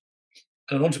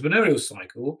 And an entrepreneurial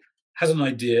cycle has an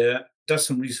idea, does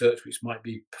some research, which might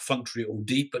be perfunctory or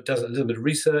deep, but does a little bit of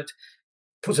research,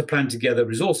 puts a plan together,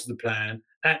 resources the plan,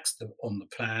 acts on the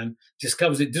plan,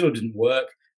 discovers it did or didn't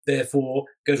work, therefore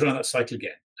goes around that cycle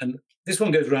again. And this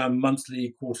one goes around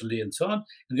monthly, quarterly, and so on.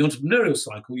 In the entrepreneurial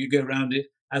cycle, you go around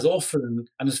it as often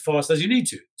and as fast as you need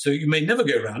to. So you may never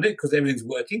go around it because everything's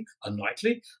working,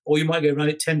 unlikely, or you might go around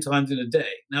it 10 times in a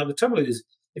day. Now, the trouble is,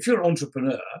 if you're an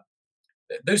entrepreneur,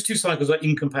 those two cycles are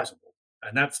incompatible.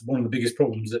 And that's one of the biggest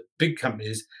problems that big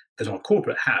companies that are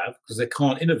corporate have, because they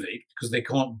can't innovate, because they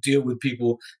can't deal with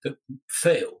people that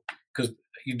fail. Because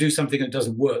you do something that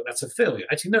doesn't work, that's a failure.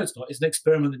 Actually, no, it's not. It's an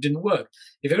experiment that didn't work.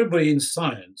 If everybody in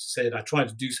science said, I tried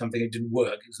to do something, it didn't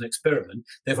work, it's an experiment,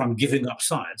 therefore I'm giving up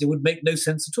science, it would make no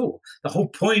sense at all. The whole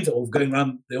point of going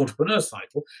around the entrepreneur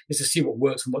cycle is to see what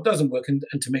works and what doesn't work, and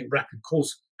to make rapid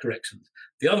course corrections.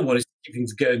 The other one is to keep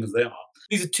things going as they are.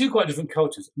 These are two quite different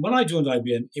cultures. When I joined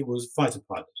IBM, it was fighter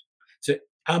pilot. So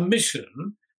our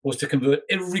mission was to convert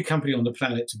every company on the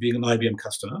planet to being an IBM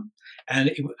customer. And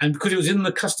because it was in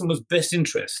the customer's best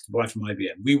interest to buy from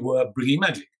IBM, we were bringing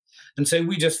magic. And so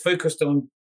we just focused on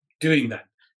doing that,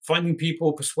 finding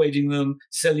people, persuading them,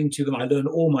 selling to them. I learned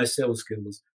all my sales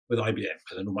skills with IBM.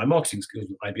 I learned all my marketing skills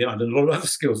with IBM. I learned a lot of other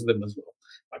skills with them as well.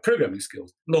 My programming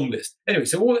skills, long list. Anyway,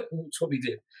 so that's what we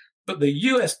did. But the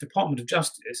US Department of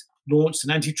Justice launched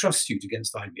an antitrust suit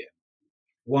against IBM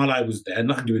while I was there,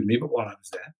 nothing to do with me, but while I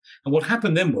was there. And what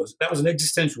happened then was that was an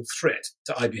existential threat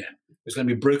to IBM. It was going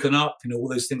to be broken up, all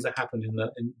those things that happened in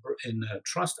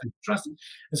trust and trust. And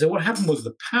so what happened was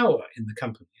the power in the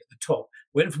company at the top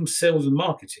went from sales and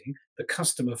marketing, the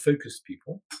customer-focused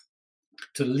people,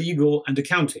 to legal and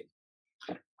accounting,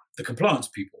 the compliance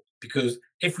people. Because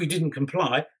if we didn't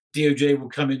comply, DOJ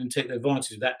would come in and take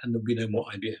advantage of that, and there'd be no more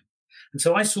IBM. And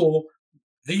so I saw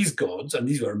these gods, and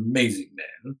these were amazing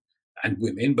men and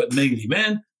women, but mainly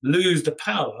men, lose the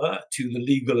power to the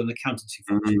legal and accountancy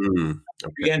function.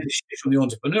 Okay. Began to shift from the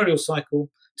entrepreneurial cycle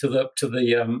to the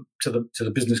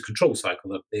business control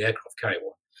cycle, the aircraft carrier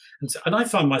one. And I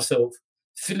found myself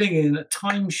filling in a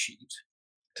timesheet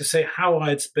to say how I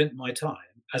had spent my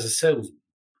time as a salesman.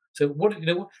 So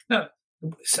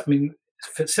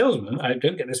for salesmen, I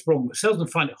don't get this wrong, but salesmen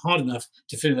find it hard enough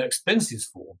to fill in their expenses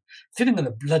form, filling in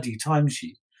a bloody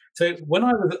timesheet. So when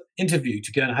I was interviewed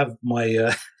to go and have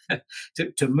my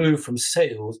to move from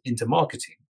sales into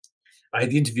marketing, I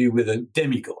had the interview with a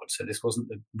demigod. So this wasn't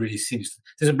a really serious.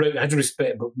 There's a bloke I had to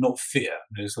respect, but not fear.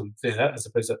 Sort of fear as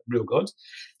opposed to real gods.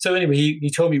 So anyway, he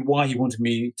told me why he wanted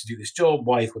me to do this job,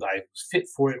 why he thought I was fit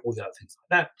for it, all the other things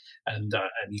like that, and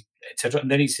etc. And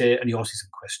then he said, and he asked me some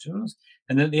questions,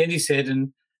 and then at the end he said,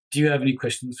 "And do you have any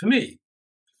questions for me?"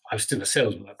 I was still a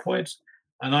salesman at that point,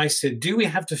 and I said, "Do we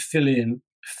have to fill in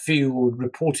field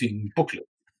reporting booklet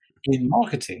in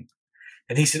marketing?"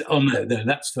 And he said, "Oh, no,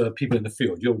 that's for people in the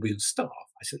field. You'll be in staff."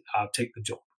 I said, "I'll take the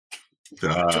job."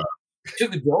 I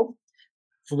took the job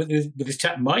with this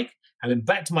chap, Mike. I went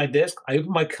back to my desk. I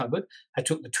opened my cupboard. I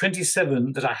took the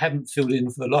 27 that I hadn't filled in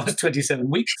for the last 27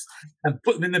 weeks and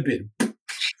put them in the bin.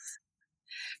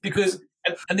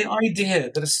 And the idea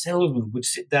that a salesman would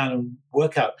sit down and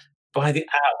work out by the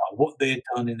hour what they had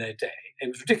done in their day. It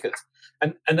was ridiculous.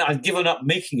 And I'd given up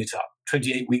making it up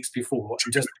 28 weeks before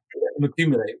and just let them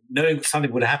accumulate, knowing that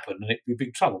something would happen and it'd be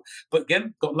big trouble. But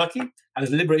again, got lucky. I was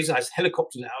liberated. I was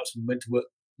helicoptered out and went to work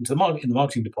into in the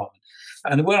marketing department.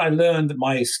 And where I learned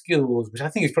my skills, which I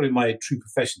think is probably my true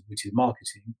profession, which is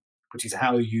marketing, which is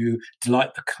how you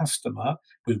delight the customer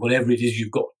with whatever it is you've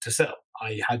got to sell,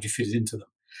 i.e., how do you fit it into them.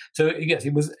 So yes,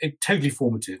 it was totally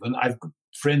formative. And I've got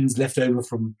friends left over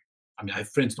from, I mean, I have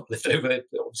friends not left over, they're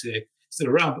obviously still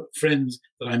around, but friends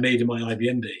that I made in my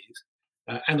IBM days.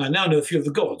 And I now know a few of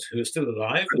the gods who are still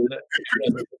alive.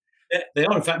 And, they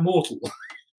are, in fact, mortal.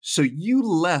 So you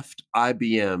left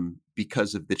IBM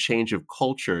because of the change of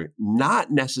culture,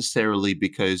 not necessarily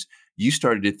because you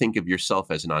started to think of yourself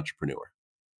as an entrepreneur.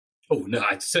 Oh, no,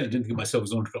 I certainly didn't think of myself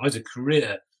as an entrepreneur. I was a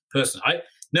career person.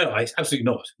 No, absolutely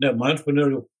not. No, my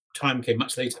entrepreneurial time came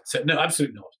much later. So no,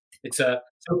 absolutely not. It's so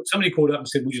somebody called up and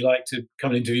said, "Would you like to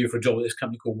come and interview for a job at this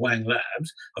company called Wang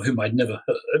Labs, of whom I'd never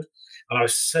heard?" And I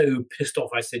was so pissed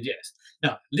off. I said yes.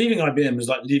 Now, leaving IBM is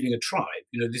like leaving a tribe.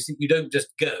 You don't just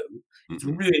go. It's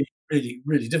really, really,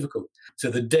 really difficult. So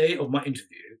the day of my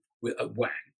interview at Wang,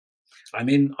 I'm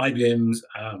in IBM's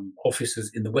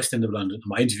offices in the West End of London.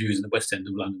 My interview is in the West End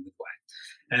of London with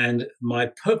Wang. And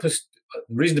my purpose,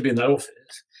 the reason to be in that office,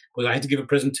 was I had to give a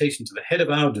presentation to the head of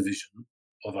our division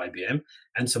of IBM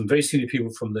and some very senior people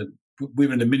we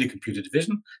were in the mini computer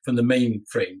division, from the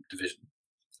mainframe division,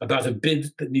 about a bid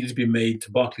that needed to be made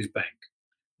to Barclays Bank.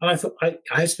 And I thought,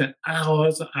 I spent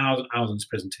hours and hours and hours on this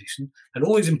presentation, and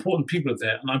all these important people are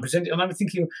there, and I'm presenting, and I'm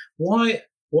thinking, why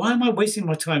am I wasting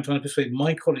my time trying to persuade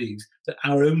my colleagues that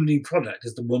our only product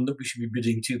is the one that we should be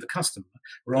bidding to the customer,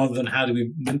 rather than how do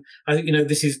we? I think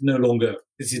this is no longer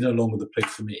the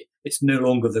place for me. It's no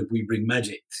longer that we bring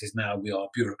magic. This is now we are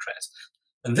bureaucrats.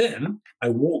 And then I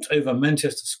walked over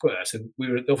Manchester Square. So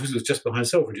the office was just behind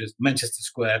Selfridges, Manchester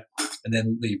Square, and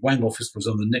then the Wang office was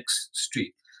on the next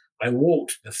street. I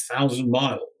walked 1,000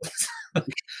 miles,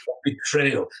 big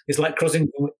trail. It's like crossing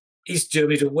from East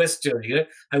Germany to West Germany.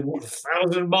 I walked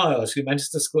 1,000 miles through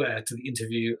Manchester Square to the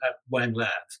interview at Wang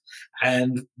Labs,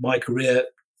 and my career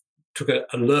took a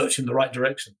lurch in the right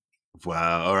direction.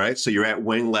 Wow! All right, so you're at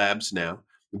Wang Labs now.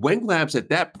 Wang Labs at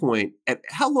that point.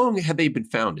 How long had they been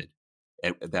founded?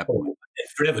 At that point,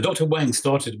 forever. Dr. Wang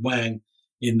started Wang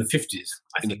in the 50s.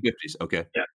 In the 50s, okay.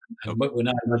 Yeah, and we're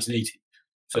now in 1980.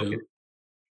 So. Okay.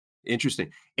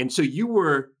 Interesting. And so you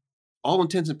were, all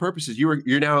intents and purposes,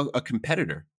 you're now a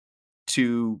competitor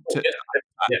to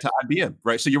IBM,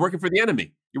 right? So you're working for the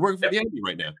enemy. You're working for the enemy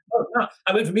right now. Oh, no.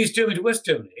 I went from East Germany to West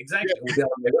Germany. Exactly.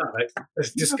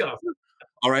 Let's discuss.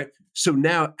 All right. So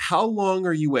now, how long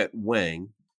are you at Wang?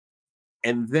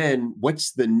 And then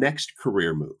what's the next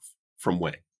career move from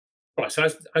Wang? Right. So I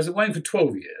was at Wang for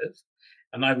 12 years,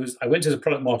 and I went as a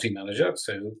product marketing manager.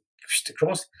 So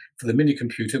across for the mini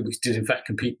computer, which did in fact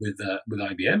compete with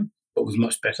IBM, but was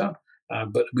much better.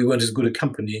 But we weren't as good a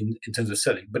company in terms of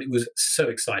selling. But it was so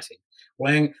exciting.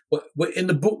 Wang, in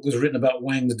the book that was written about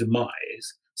Wang's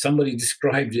demise, somebody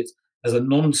described it as a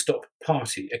non-stop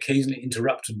party, occasionally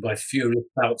interrupted by furious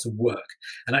bouts of work.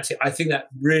 And actually, I think that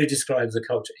really describes the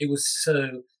culture. It was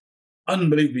so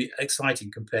unbelievably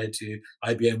exciting compared to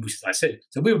IBM, which, as I said,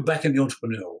 so we were back in the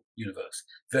entrepreneurial universe,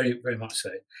 very, very much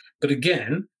so. But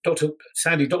again,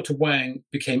 sadly, Dr. Wang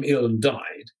became ill and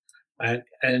died,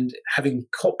 and having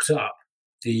cocked up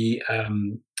the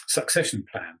succession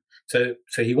plan. So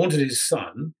he wanted his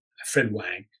son, Fred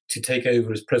Wang, to take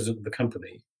over as president of the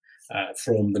company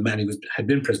from the man who had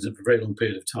been president for a very long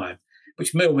period of time,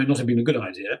 which may or may not have been a good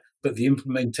idea, but the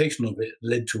implementation of it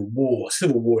led to a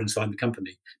civil war inside the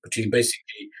company between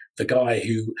basically the guy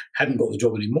who hadn't got the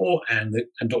job anymore and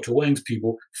Dr. Wang's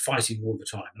people fighting all the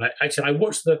time. And I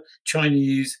watched the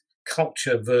Chinese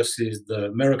culture versus the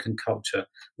American culture,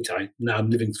 which I now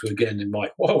am living through again in my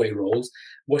Huawei roles.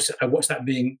 I watched that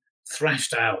being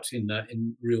thrashed out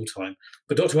in real time.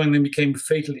 But Dr. Wang then became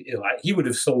fatally ill. He would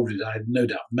have solved it, I have no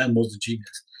doubt. Man was a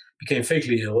genius. Became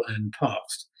fatally ill and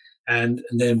passed. And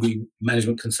then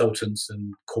management consultants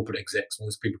and corporate execs, all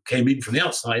those people came in from the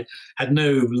outside, had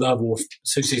no love or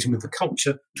association with the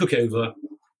culture, took over,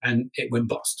 and it went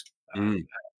bust. So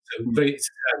it's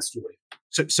a sad story.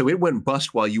 So it went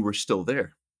bust while you were still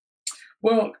there?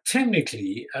 Well,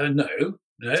 technically, no.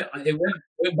 It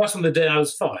went bust on the day I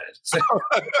was fired. So,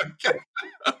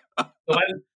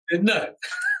 no.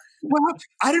 Well,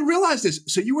 I didn't realize this.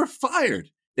 So you were fired.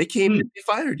 They came and they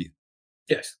fired you.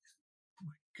 Yes. Oh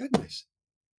my goodness.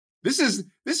 This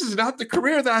is not the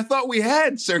career that I thought we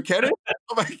had, Sir Kenneth.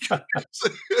 Oh my God.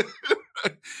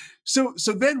 So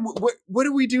then what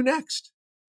do we do next?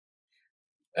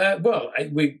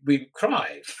 We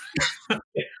cried.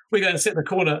 We go and sit in the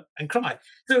corner and cry.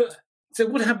 So, so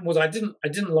what happened was I didn't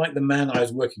like the man I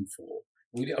was working for.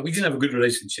 We didn't have a good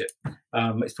relationship.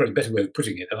 It's probably a better way of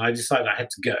putting it. And I decided I had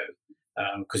to go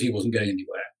because he wasn't going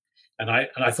anywhere. And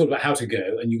I thought about how to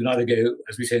go. And you can either go,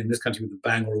 as we say in this country, with a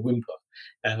bang or a whimper.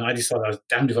 And I decided I was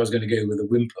damned if I was going to go with a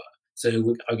whimper.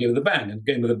 So I'll go with a bang. And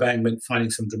going with a bang meant finding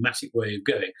some dramatic way of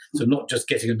going. So not just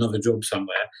getting another job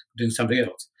somewhere, but doing something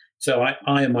else. So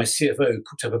I and my CFO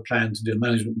cooked up a plan to do a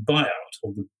management buyout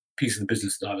of the piece of the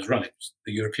business that I was running,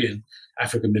 the European,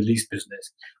 Africa, Middle East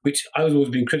business, which I was always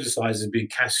being criticised as being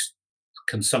cash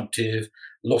consumptive,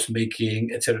 loss making,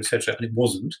 etc., and it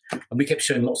wasn't. And we kept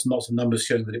showing lots and lots of numbers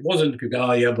showing that it wasn't. People go,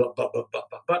 oh yeah,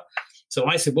 but. So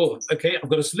I said, well, okay,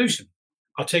 I've got a solution.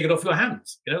 I'll take it off your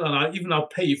hands, and I'll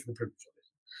pay you for the privilege of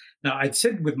it. Now I'd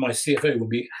said with my CFO when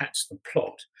we hatched the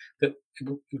plot that it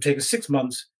would take us 6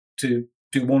 months to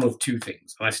do one of two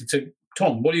things. And I said, so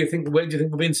Tom, what do you think? Where do you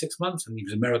think we'll be in 6 months? And he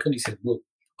was American. He said, we'll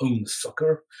own the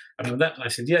soccer. I remember that. And I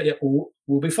said, yeah,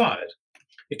 we'll be fired.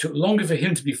 It took longer for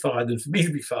him to be fired than for me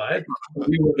to be fired, but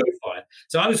we were both fired.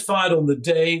 So I was fired on the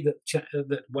day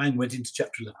that Wang went into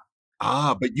Chapter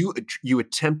 11. But you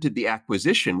attempted the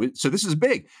acquisition. So this is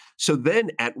big. So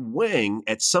then at Wang,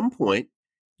 at some point,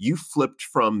 you flipped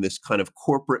from this kind of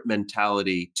corporate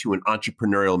mentality to an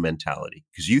entrepreneurial mentality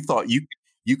because you thought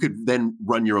you could then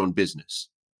run your own business.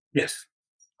 Yes.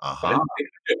 Uh-huh.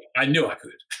 I knew I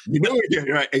could. You knew you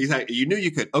could, right? Exactly. You knew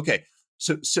you could. Okay.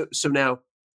 So now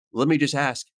let me just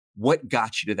ask, what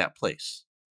got you to that place?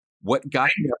 What got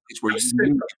you to that place where you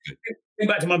knew you could? Going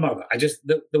back to my mother,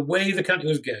 the way the company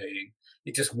was going,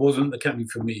 it just wasn't the company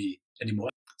for me anymore.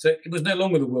 So it was no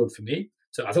longer the world for me.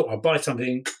 So I thought I'll buy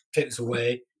something, take this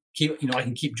away, I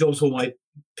can keep jobs for my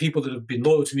people that have been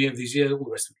loyal to me over these years. All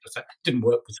the rest of it didn't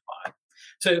work, was fine.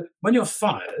 So when you're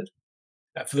fired,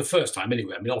 for the first time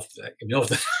anyway, after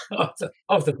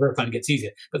the first time it gets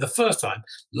easier, but the first time,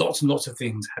 lots and lots of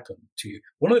things happen to you.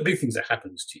 One of the big things that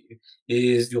happens to you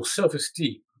is your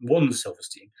self-esteem. One's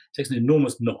self-esteem takes an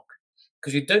enormous knock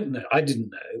because I didn't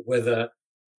know whether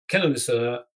Ken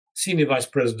Alyssa, Senior Vice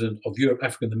President of Europe,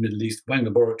 Africa, and the Middle East, Wang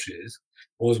Laboratories,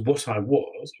 was what I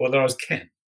was, or whether I was Ken.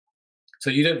 So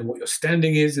you don't know what your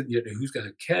standing is, and you don't know who's going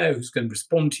to care, who's going to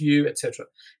respond to you, etc.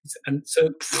 And so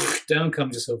down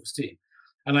comes your self-esteem.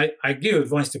 And I give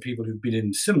advice to people who've been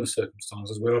in similar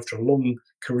circumstances where after a long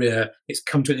career, it's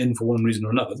come to an end for one reason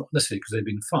or another, not necessarily because they've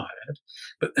been fired,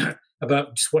 but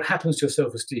about just what happens to your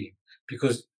self-esteem,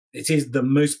 because it is the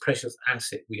most precious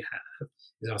asset we have,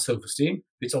 is our self-esteem.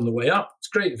 If it's on the way up, it's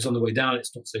great. If it's on the way down,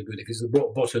 it's not so good. If it's at the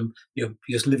rock bottom, you're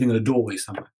just living in a doorway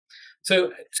somewhere.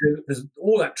 So there's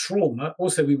all that trauma.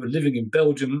 Also, we were living in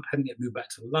Belgium, hadn't yet moved back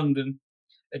to London.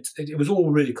 It was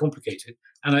all really complicated,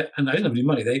 and I didn't have any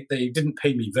money. They didn't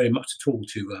pay me very much at all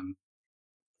to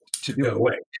go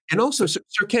away. And also,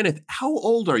 Sir Kenneth, how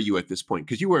old are you at this point?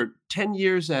 Because you were 10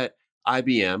 years at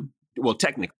IBM. Well,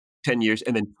 technically 10 years,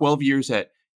 and then 12 years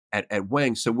at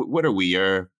Wang. So what are we?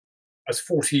 I was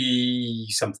 40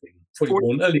 something,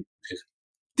 41, early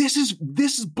 40s.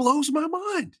 This blows my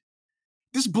mind.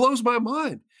 This blows my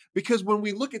mind because when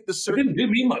we look at the it didn't do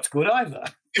me much good either.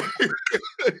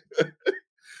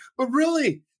 But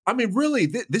really, I mean, really,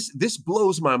 this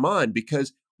blows my mind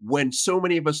because when so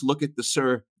many of us look at the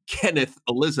Sir Kenneth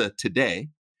Alyssa today,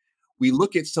 we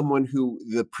look at someone who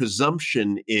the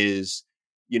presumption is,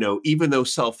 even though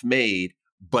self-made,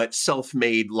 but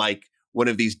self-made like one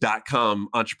of these .com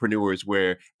entrepreneurs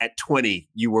where at 20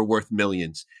 you were worth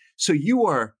millions. So you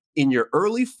are in your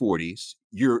early 40s.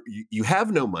 You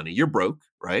have no money. You're broke,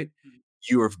 right?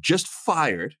 You are just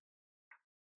fired.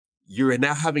 You're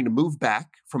now having to move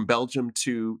back from Belgium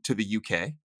to the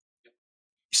UK.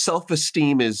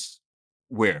 Self-esteem is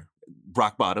where?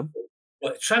 Rock bottom?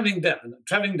 Well, traveling down,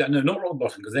 no, not rock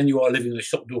bottom, because then you are living in a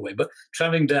shop doorway, but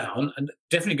traveling down and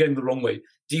definitely going the wrong way.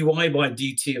 dy by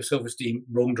dt of self-esteem,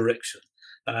 wrong direction,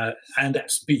 and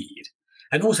at speed.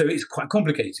 And also it's quite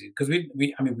complicated because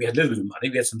we had a little bit of money,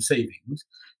 we had some savings,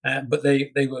 but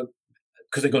they were,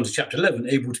 because they'd gone to Chapter 11,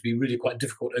 able to be really quite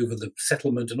difficult over the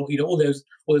settlement and all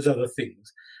those other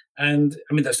things. And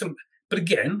I mean, but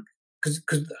again,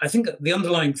 because I think the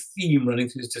underlying theme running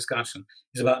through this discussion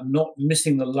is about not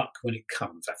missing the luck when it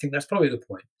comes. I think that's probably the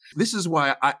point. This is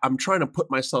why I'm trying to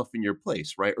put myself in your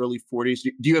place, right? Early 40s.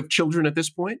 Do you have children at this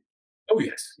point? Oh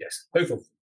yes, both of them.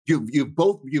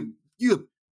 You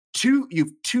have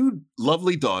two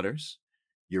lovely daughters.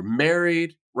 You're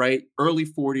married, right? Early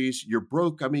 40s. You're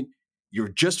broke. I mean, you're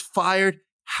just fired.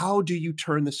 How do you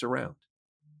turn this around?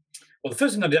 Well, the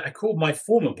first thing I did, I called my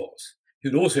former boss,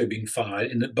 who'd also been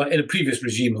fired but in a previous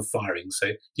regime of firing.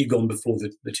 So he'd gone before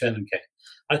the chairman came.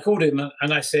 I called him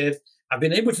and I said, I've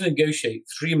been able to negotiate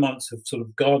 3 months of sort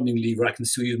of gardening leave where I can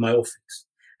still use my office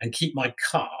and keep my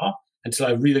car until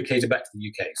I relocated back to the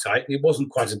UK. So it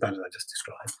wasn't quite as bad as I just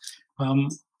described.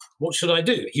 What should I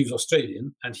do? He was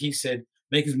Australian, and he said,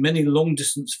 make as many long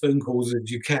distance phone calls as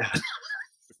you can.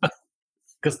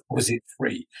 Because obviously it's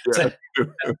free. Yeah. So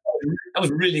that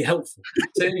was really helpful.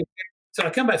 So anyway, so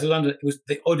I come back to London. It was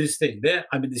the oddest thing. There,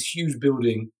 I'm in this huge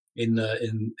building on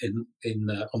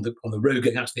the road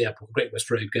going out to the airport, Great West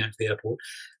Road going out to the airport.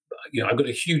 I've got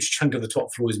a huge chunk of the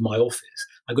top floor is my office.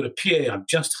 I've got a PA I've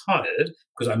just hired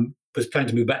because I was planning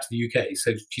to move back to the UK.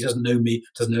 So she doesn't know me,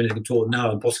 doesn't know anything at all. Now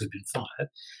her boss has been fired.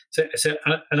 So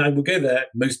I would go there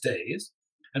most days,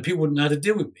 and people wouldn't know how to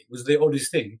deal with me. It was the oddest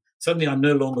thing. Suddenly I'm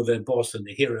no longer their boss and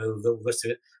the hero of the rest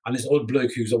of it. I'm this odd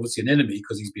bloke who's obviously an enemy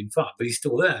because he's been fired, but he's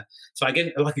still there. So I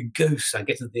get like a ghost. I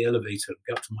get into the elevator and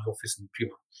go up to my office, and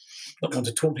people don't want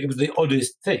to talk to me. It was the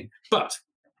oddest thing. But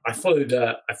I followed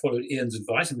Ian's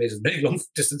advice and made as many long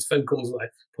distance phone calls as I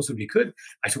possibly could.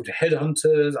 I talked to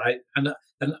headhunters. And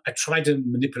I tried to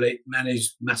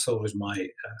massage my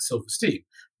self-esteem.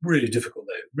 Really difficult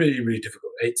though. Really, really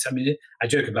difficult. I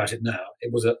joke about it now.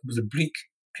 It was a bleak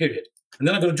period. And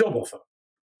then I got a job offer.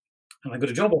 And I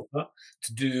got a job offer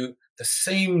to do the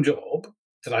same job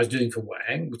that I was doing for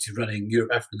Wang, which is running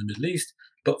Europe, Africa, and the Middle East,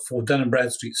 but for Dun &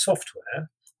 Bradstreet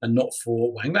software and not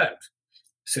for Wang Labs.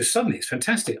 So suddenly it's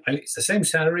fantastic. It's the same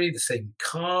salary, the same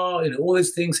car, all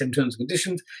those things, same terms and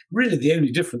conditions. Really, the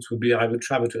only difference would be I would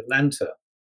travel to Atlanta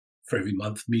for every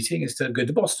month meeting instead of going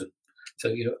to Boston.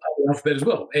 So, alphabet as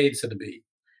well, A instead of B.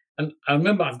 And I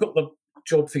remember I've got the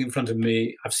job thing in front of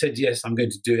me. I've said, yes, I'm going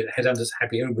to do it. Headhunter's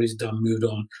happy. Everybody's done, moved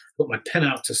on. I've got my pen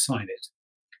out to sign it.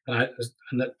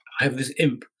 And I have this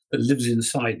imp that lives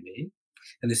inside me.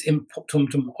 And this imp popped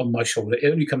on my shoulder.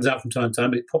 It only comes out from time to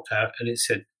time, but it popped out and it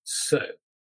said, so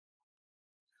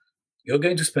you're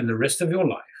going to spend the rest of your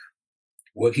life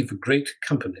working for great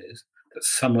companies that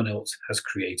someone else has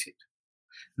created.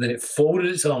 And then it folded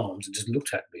its arms and just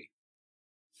looked at me.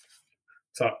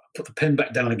 So I put the pen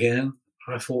back down again.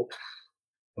 I thought,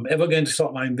 if I'm ever going to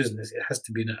start my own business, it has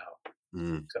to be now.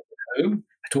 Mm. So I went home,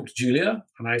 I talked to Julia,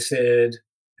 and I said,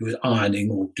 who was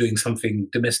ironing or doing something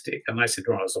domestic. And I said,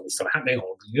 right, so what's happening?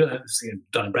 Or,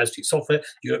 Dun & Bradstreet software,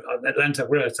 Europe, Atlanta,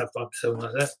 where stuff like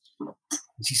that.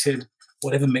 And she said,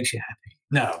 whatever makes you happy.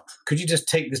 Now, could you just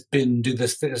take this bin, do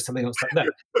this, something else like that?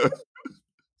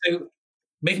 So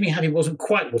making me happy wasn't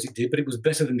quite what it did, but it was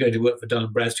better than going to work for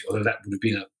Dun & Bradstreet, although that would have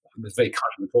been it was very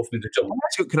kind of offered me the job.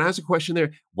 Can I ask a question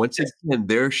there? Once again,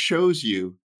 there shows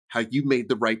you how you made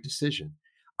the right decision.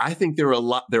 I think there are a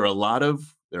lot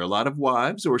of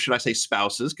wives, or should I say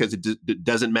spouses, because it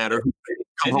doesn't matter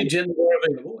Any gender are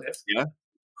available, yes. Yeah,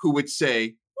 who would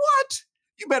say, "What?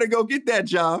 You better go get that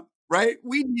job, right?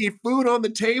 We need food on the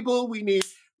table.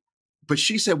 But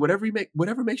she said, whatever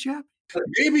makes you happy.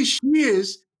 Maybe she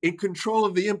is in control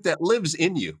of the imp that lives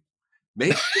in you.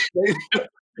 Maybe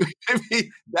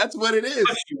that's what it is.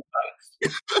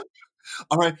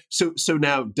 All right. So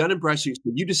now Dun & Bradstreet,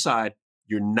 you decide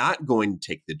you're not going to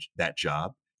take that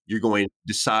job. You're going to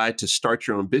decide to start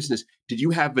your own business. Did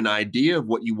you have an idea of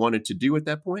what you wanted to do at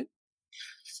that point?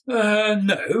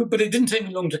 No, but it didn't take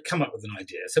me long to come up with an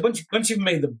idea. So once you've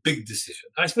made the big decision,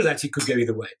 I suppose actually it could go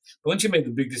either way. But once you've made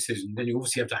the big decision, then you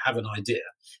obviously have to have an idea.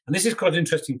 And this is quite an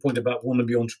interesting point about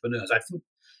wannabe entrepreneurs. I think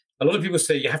a lot of people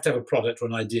say you have to have a product or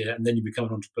an idea and then you become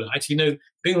an entrepreneur. Actually,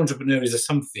 being an entrepreneur is a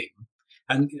something.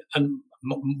 And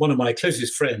one of my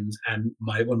closest friends and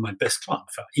one of my best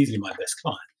clients, easily my best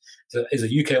client, is a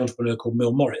UK entrepreneur called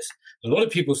Mel Morris. And a lot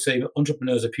of people say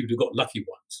entrepreneurs are people who got lucky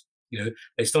ones.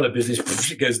 They start a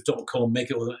business, it goes .com, make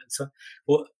it all that. So,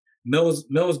 well, Mel's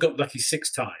got lucky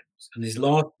 6 times, and his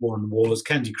last one was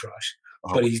Candy Crush.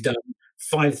 Oh. But he's done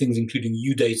 5 things, including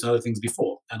U-Date and other things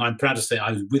before. And I'm proud to say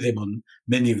I was with him on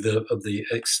many of the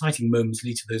exciting moments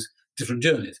in each of those different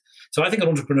journeys. So I think an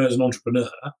entrepreneur is an entrepreneur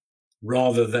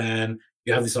rather than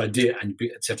you have this idea and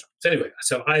etc. So anyway,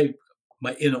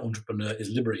 my inner entrepreneur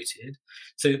is liberated.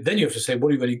 So then you have to say, what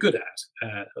are you really good at?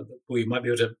 Or you might be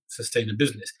able to sustain a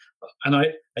business. And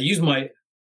I used my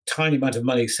tiny amount of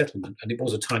money settlement, and it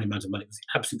was a tiny amount of money. It was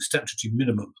the absolute statutory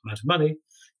minimum amount of money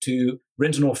to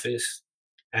rent an office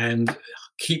and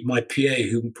keep my PA,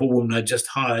 who poor woman I just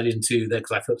hired into there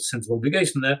because I felt a sense of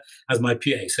obligation there, as my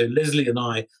PA. So Leslie and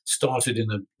I started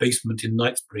in a basement in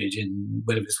Knightsbridge in,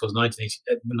 whenever this was,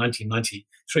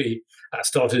 1993,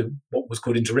 started what was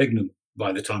called Interregnum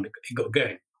by the time it got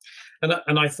going.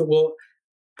 And I thought, well,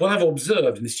 what I've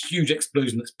observed in this huge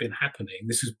explosion that's been happening,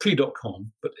 this was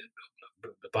pre.com, but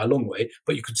by a long way,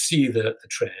 but you could see the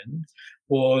trend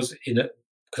was because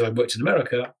I worked in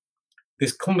America,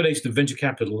 this combination of venture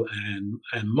capital and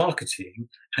marketing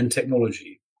and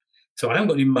technology. So I haven't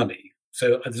got any money.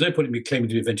 So there's no point in me claiming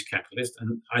to be a venture capitalist.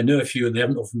 And I know a few and they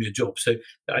haven't offered me a job. So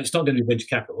it's not going to be venture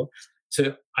capital.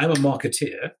 So I'm a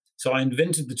marketeer. So I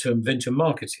invented the term venture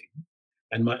marketing.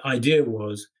 And my idea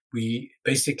was we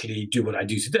basically do what I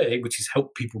do today, which is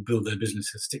help people build their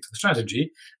businesses, stick to the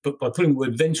strategy. But by putting the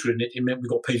word venture in it, it meant we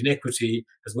got paid in equity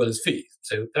as well as fees.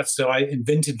 So I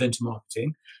invented venture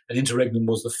marketing, and Interregnum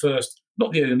was the first,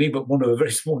 not the only, but one of a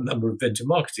very small number of venture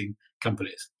marketing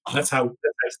companies. That's how it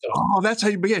started. Oh, that's how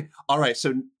you began. All right.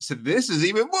 So this is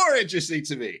even more interesting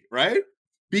to me, right?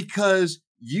 Because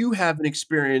you have an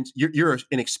experience, you're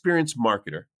an experienced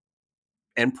marketer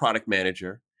and product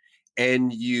manager,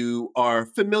 and you are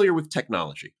familiar with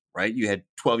technology, right? You had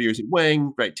 12 years at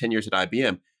Wang, right? 10 years at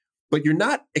IBM, but you're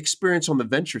not experienced on the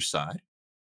venture side,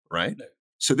 right? No.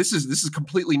 So this is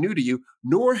completely new to you,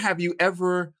 nor have you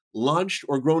ever launched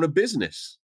or grown a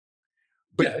business.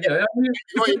 But Yeah. I mean,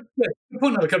 you're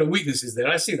putting out kind of weaknesses there.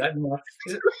 I see that. I'm glad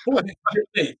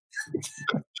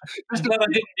I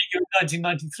didn't meet you in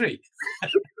 1993.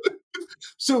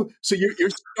 so you're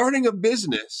starting a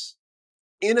business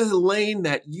in a lane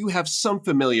that you have some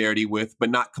familiarity with, but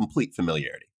not complete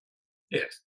familiarity.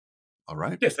 Yes. All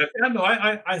right. Yes.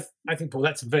 I think, Paul,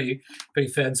 that's a very, very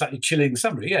fair and slightly chilling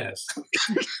summary. Yes.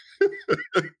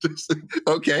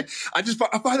 Okay. I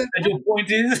find that. And your point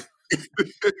is.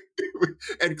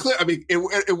 And clear. I mean,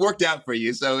 it worked out for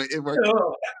you, so it worked.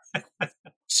 Oh.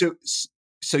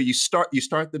 So you start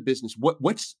the business.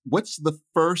 What's the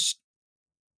first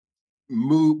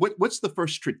move? What's the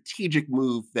first strategic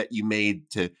move that you made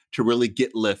to really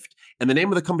get lift? And the name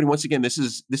of the company, once again, this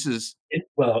is this is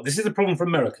a problem for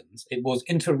Americans. It was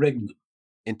Interregnum.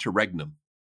 Interregnum.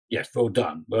 Yes, well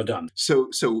done. So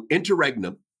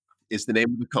Interregnum is the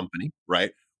name of the company,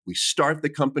 right? We start the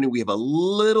company. We have a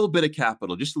little bit of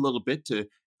capital, just a little bit to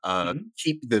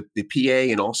keep the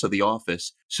PA and also the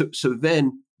office. So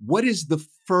then, what is the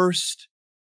first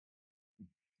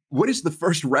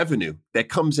revenue that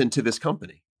comes into this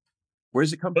company? Where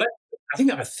does it come from?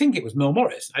 I think it was Mel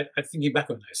Morris. I thinking back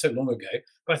on that so long ago,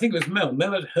 but I think it was Mel.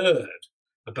 Mel had heard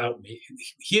about me.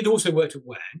 He had also worked at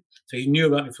Wang, so he knew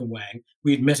about me from Wang.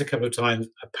 We had met a couple of times,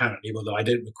 apparently, although I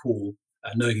don't recall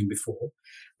knowing him before.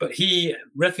 But he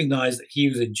recognized that he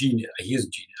was a genius. He is a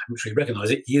genius. I'm not sure he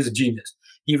recognized it. He is a genius.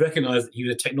 He recognized that he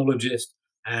was a technologist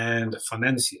and a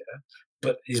financier,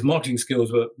 but his marketing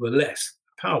skills were less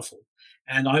powerful.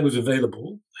 And I was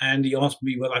available, and he asked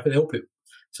me whether I could help him.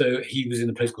 So he was in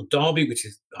a place called Derby, which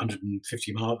is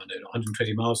 120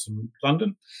 miles from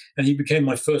London, and he became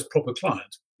my first proper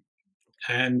client,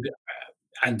 and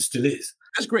still is.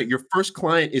 That's great. Your first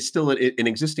client is still an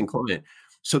existing client.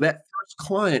 So that first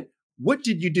client, what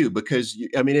did you do? Because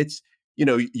it's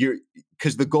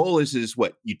because the goal is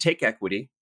what you take equity,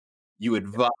 you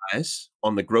advise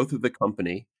on the growth of the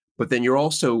company, but then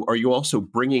are you also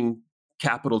bringing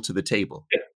capital to the table?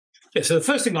 Yeah. So the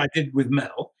first thing I did with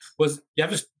Mel was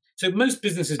so most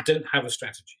businesses don't have a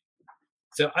strategy.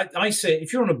 So I say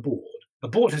if you're on a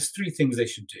board has three things they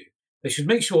should do. They should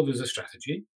make sure there's a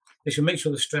strategy. They should make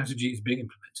sure the strategy is being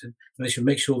implemented, and they should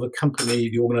make sure the company,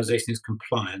 the organization is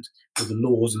compliant with the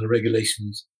laws and the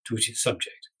regulations to which it's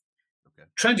subject. Okay.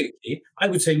 Tragically, I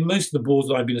would say most of the boards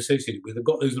that I've been associated with have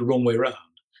got those the wrong way around.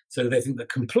 So they think that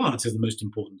compliance is the most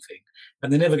important thing,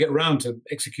 and they never get around to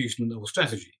execution or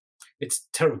strategy. It's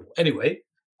terrible. Anyway,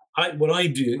 what I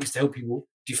do is to help people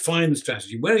define the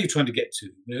strategy. Where are you trying to get to?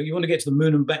 You want to get to the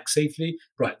moon and back safely?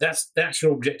 Right, that's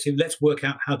your objective. Let's work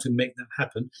out how to make that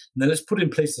happen. And then let's put in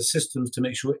place the systems to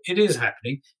make sure it is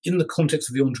happening in the context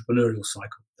of the entrepreneurial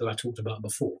cycle that I talked about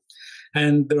before.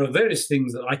 And there are various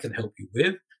things that I can help you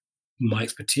with. My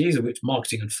expertise, of which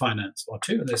marketing and finance are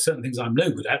two, and there's certain things I'm no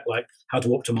good at, like how to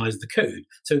optimize the code.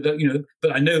 So that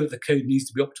but I know that the code needs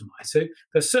to be optimized. So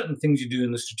there's certain things you do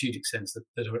in the strategic sense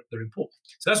that are important.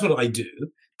 So that's what I do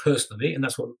personally, and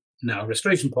that's what now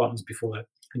Restoration Partners, before that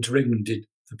Interregnum, did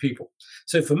for people.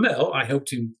 So for Mel, I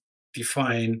helped him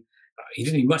define. He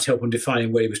didn't need much help on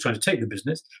defining where he was trying to take the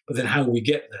business, but then how we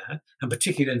get there, and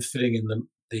particularly then filling in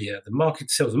the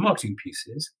market sales and marketing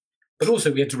pieces. But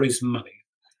also we had to raise some money.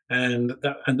 And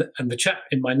the chap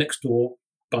in my next door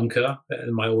bunker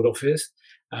in my old office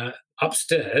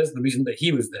upstairs, the reason that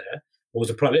he was there was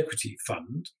a private equity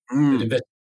fund that invested.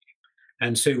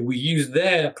 And so we used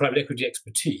their private equity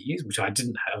expertise, which I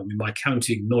didn't have. I mean, my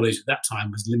accounting knowledge at that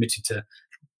time was limited to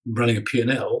running a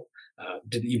P&L,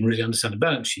 didn't even really understand the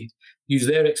balance sheet. Use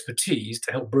their expertise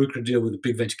to help broker a deal with a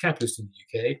big venture capitalist in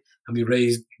the UK. And we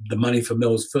raised the money for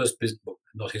Mel's first business, well,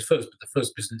 not his first, but the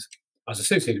first business I was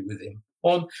associated with him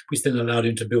on, which then allowed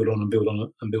him to build on and build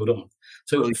on and build on.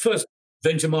 So Brilliant. the first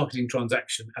venture marketing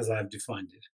transaction, as I've defined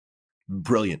it.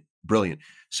 Brilliant. Brilliant.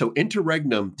 So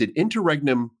did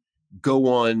Interregnum go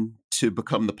on to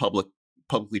become the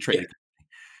publicly traded company?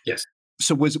 Yes.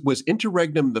 So was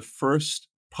Interregnum the first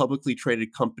publicly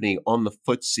traded company on the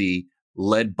FTSE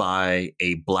led by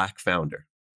a Black founder?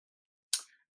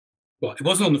 Well, it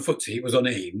wasn't on the FTSE, it was on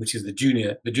AIM, which is the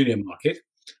junior market.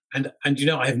 And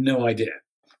I have no idea.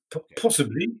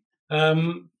 Possibly.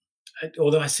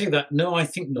 Although I say that, no, I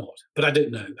think not. But I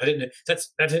don't know. I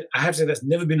have to say that's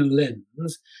never been a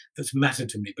lens that's mattered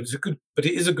to me. But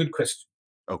it is a good question.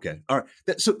 Okay. All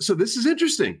right. So this is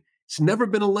interesting. It's never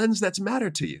been a lens that's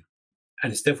mattered to you.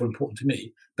 And it's therefore important to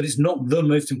me, but it's not the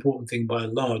most important thing by a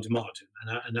large margin,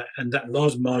 and that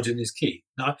large margin is key.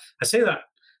 Now, I say that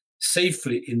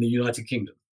safely in the United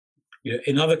Kingdom.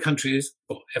 In other countries,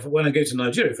 when I go to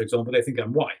Nigeria, for example, they think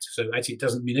I'm white, so actually it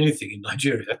doesn't mean anything in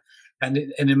Nigeria. And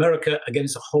in America, again,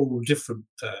 it's a whole different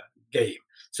game.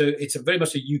 So it's very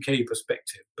much a UK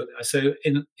perspective. But so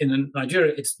in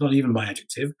Nigeria, it's not even my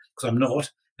adjective because I'm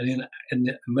not. And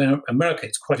in America,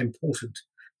 it's quite important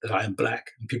that I am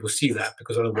Black, and people see that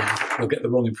because otherwise they'll get the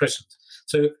wrong impressions.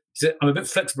 So I'm a bit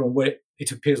flexible on where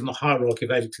it appears on the hierarchy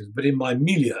of adjectives. But in my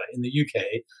milieu in the UK,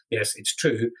 yes, it's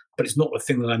true, but it's not a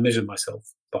thing that I measure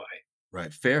myself by.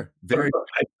 Right. Fair. Very.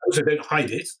 I also don't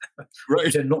hide it.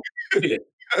 Right. Not it.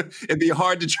 It'd be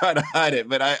hard to try to hide it,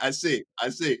 but I see.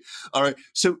 All right.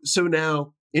 So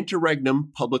now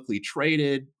Interregnum, publicly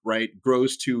traded, right,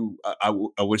 grows to I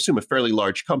would assume a fairly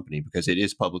large company because it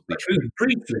is publicly traded.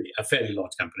 Briefly, a fairly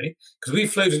large company because we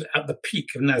floated at the peak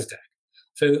of Nasdaq.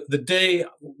 So the day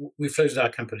we floated our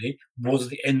company was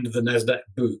the end of the Nasdaq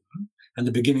boom and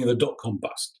the beginning of the dot-com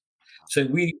bust. So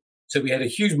we had a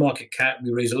huge market cap.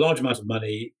 We raised a large amount of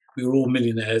money. We were all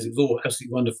millionaires. It was all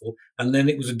absolutely wonderful. And then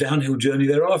it was a downhill journey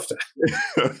thereafter.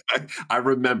 I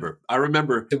remember.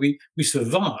 So we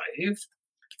survived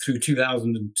through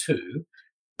 2002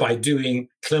 by doing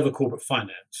clever corporate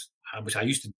finance, which I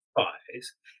used to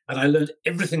despise. And I learned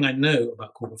everything I know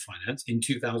about corporate finance in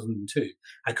 2002.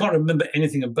 I can't remember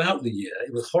anything about the year.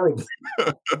 It was horrible.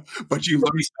 But you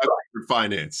learned corporate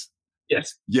finance.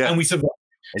 Yes. Yeah. And we survived.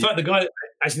 In fact,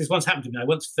 this once happened to me. I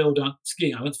once fell down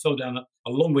skiing. I once fell down a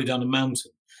long way down a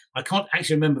mountain. I can't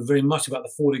actually remember very much about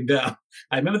the falling down.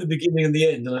 I remember the beginning and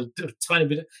the end, and a tiny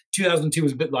bit. 2002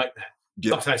 was a bit like that.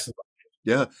 Yeah. But I survived.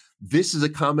 Yeah. This is a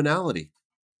commonality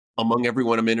among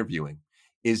everyone I'm interviewing,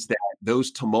 is that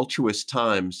those tumultuous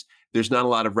times, there's not a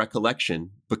lot of recollection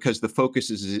because the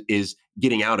focus is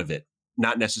getting out of it,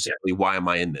 not necessarily why am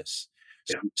I in this.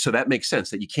 So that makes sense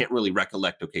that you can't really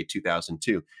recollect,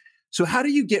 2002. So how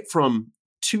do you get from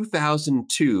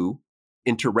 2002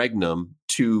 Interregnum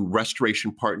to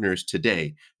Restoration Partners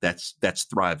today that's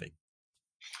thriving?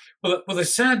 Well, the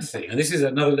sad thing, and this is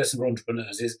another lesson for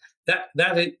entrepreneurs, is that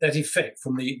effect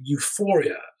from the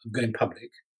euphoria of going public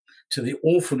to the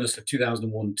awfulness of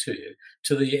 2001-2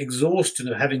 to the exhaustion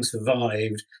of having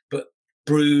survived but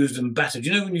bruised and battered.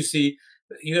 When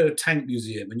you go to a tank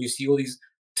museum and you see all these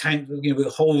tanks,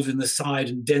 with holes in the side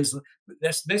and dents.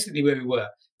 That's basically where we were.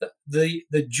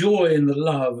 The joy and the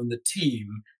love and the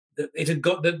team, it had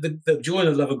got the joy and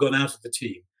the love had gone out of the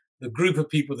team. The group of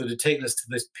people that had taken us to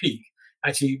this peak,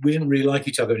 actually, we didn't really like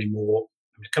each other anymore.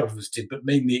 I mean, a couple of us did, but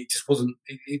mainly it just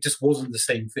wasn't the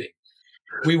same thing.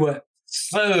 We were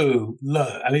so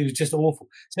low. I mean, it was just awful.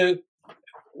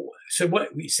 So what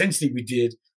essentially we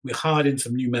did, we hired in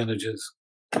some new managers,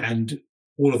 and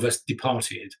all of us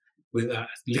departed with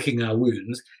licking our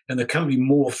wounds. And the company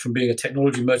morphed from being a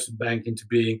technology merchant bank into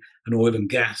being an oil and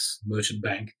gas merchant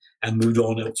bank, and moved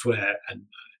on elsewhere.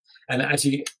 And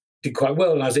actually did quite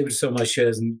well. And I was able to sell my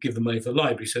shares and give the money for the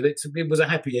library. So it was a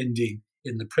happy ending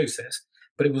in the process,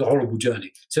 but it was a horrible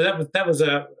journey. So that was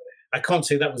I can't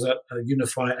say that was an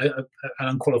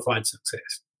unqualified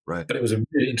success. Right. But it was a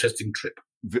really interesting trip.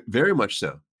 Very much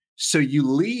so. So you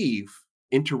leave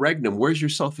Interregnum. Where's your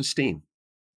self-esteem?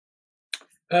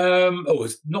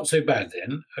 It's not so bad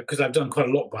then, because I've done quite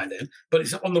a lot by then, but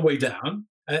it's on the way down.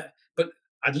 But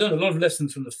I'd learned a lot of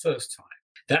lessons from the first time.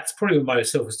 That's probably when my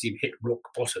self-esteem hit rock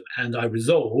bottom, and I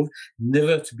resolved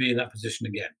never to be in that position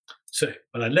again. So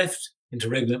when I left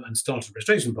Interregnum and started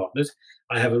Restoration Partners,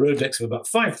 I have a Rolodex of about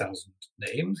 5,000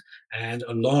 names, and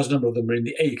a large number of them are in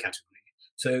the A category.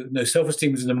 So no,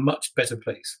 self-esteem was in a much better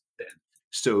place then.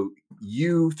 So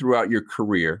you, throughout your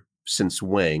career since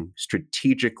Wang,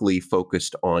 strategically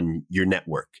focused on your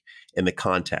network and the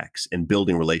contacts and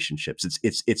building relationships.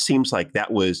 It seems like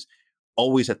that was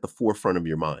always at the forefront of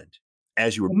your mind.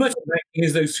 as you were. Well, merchant banking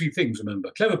is those three things,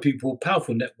 remember. Clever people,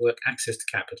 powerful network, access to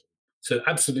capital. So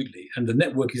absolutely. And the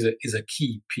network is a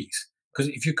key piece. Because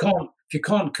if you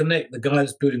can't connect the guy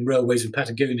that's building railways in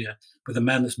Patagonia with the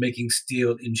man that's making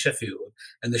steel in Sheffield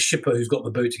and the shipper who's got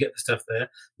the boat to get the stuff there,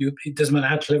 it doesn't matter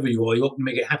how clever you are, you got to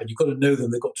make it happen. You've got to know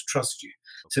them, they've got to trust you.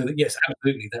 So that, yes,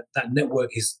 absolutely, that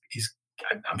network is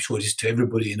I'm sure it is to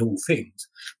everybody in all things,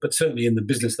 but certainly in the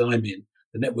business that I'm in,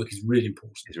 the network is really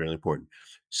important. It's really important.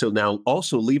 So now,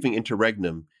 also leaving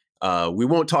Interregnum, we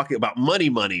won't talk about money,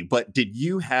 but did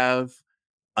you have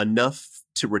enough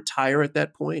to retire at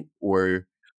that point, or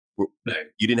No.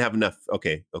 you didn't have enough?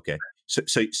 Okay.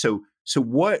 So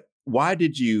what? Why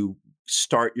did you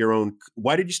start your own?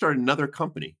 Why did you start another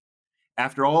company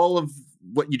after all of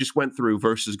what you just went through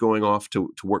versus going off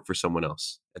to work for someone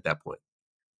else at that point?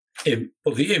 The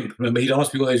imp. Remember, he'd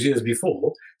asked me all those years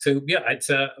before. So yeah, I'd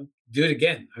do it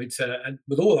again. And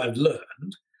with all I've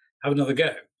learned, have another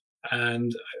go.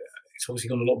 And it's obviously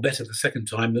gone a lot better the second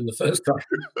time than the first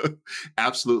time.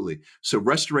 Absolutely. So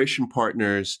Restoration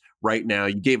Partners, right now,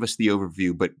 you gave us the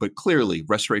overview, but clearly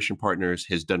Restoration Partners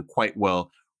has done quite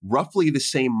well. Roughly the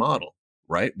same model,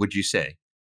 right? Would you say?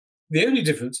 The only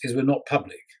difference is we're not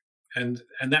public. And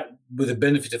that, with the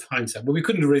benefit of hindsight, well, we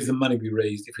couldn't have raised the money we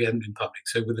raised if we hadn't been public.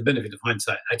 So with the benefit of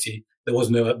hindsight, actually, there was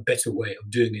no better way of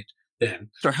doing it then.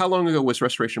 So how long ago was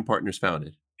Restoration Partners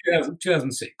founded?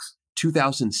 2006.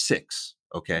 2006.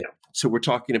 Okay. Yeah. So we're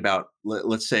talking about,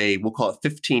 let's say, we'll call it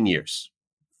 15 years,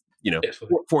 Yes,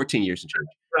 14 years and change.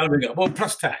 Rounding up. Well,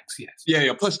 plus tax, yes.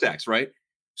 Yeah, plus tax, right?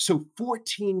 So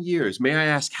 14 years. May I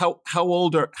ask, how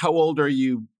old are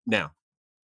you now?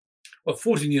 Well,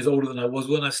 14 years older than I was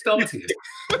when I started.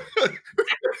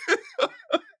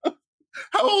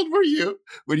 How old were you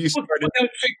when you started? What kind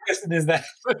of trick question is that?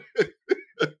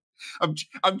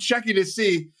 I'm checking to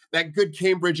see that good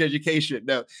Cambridge education.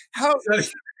 No, how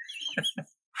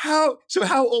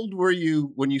old were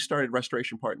you when you started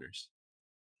Restoration Partners?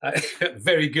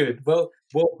 Very good. Well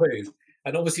praised.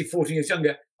 And obviously 14 years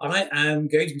younger. I am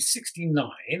going to be 69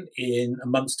 in a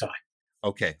month's time.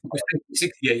 Okay.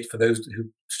 68 for those who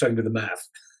struggle with the math.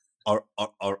 All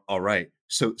right.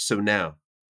 So now,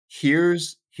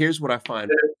 here's what I find.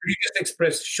 You just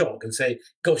express shock and say,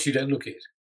 "Gosh, you don't look it."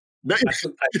 No, I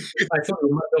thought you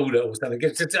were much older or something. I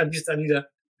need a.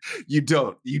 You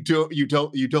don't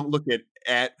look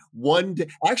at one day.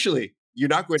 Actually, you're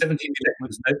not going. 17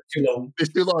 seconds. No, too long.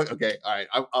 It's too long. Okay. All right.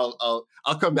 I'll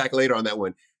come back later on that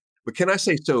one. But can I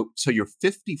say so? So you're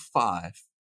 55,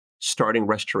 starting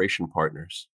Restoration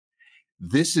Partners.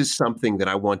 This is something that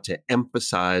I want to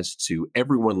emphasize to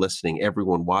everyone listening,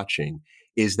 everyone watching,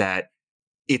 is that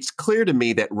it's clear to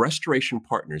me that Restoration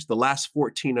Partners, the last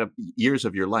 14 years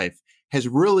of your life, has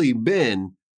really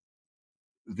been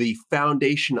the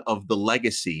foundation of the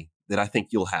legacy that I think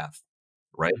you'll have,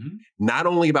 right? Mm-hmm. Not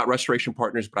only about Restoration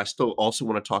Partners, but I still also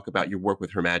want to talk about your work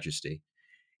with Her Majesty.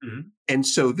 Mm-hmm. And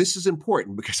so this is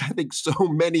important because I think so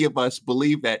many of us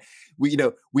believe that we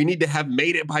need to have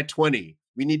made it by 20.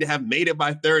 We need to have made it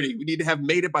by 30. We need to have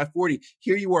made it by 40.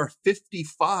 Here you are,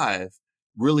 55,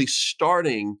 really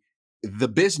starting the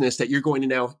business that you're going to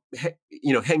now,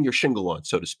 hang your shingle on,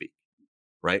 so to speak,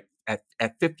 right?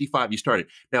 At 55, you started.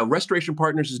 Now, Restoration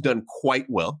Partners has done quite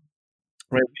well,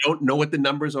 right? We don't know what the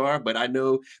numbers are, but I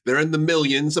know they're in the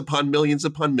millions upon millions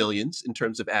in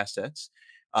terms of assets.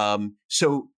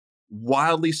 So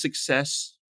wild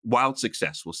success,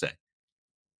 we'll say.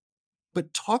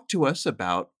 But talk to us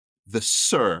about the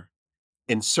Sir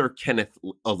and Sir Kenneth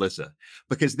Eliza,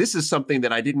 because this is something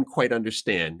that I didn't quite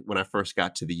understand when I first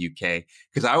got to the UK.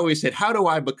 Because I always said, "How do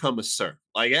I become a Sir?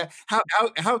 Like,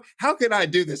 how can I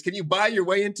do this? Can you buy your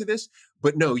way into this?"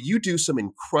 But no, you do some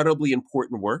incredibly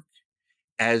important work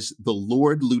as the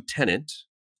Lord Lieutenant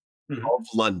of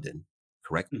London,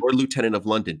 correct? Lord Lieutenant of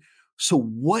London. So,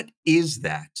 what is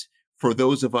that for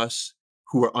those of us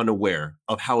who are unaware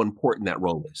of how important that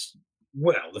role is?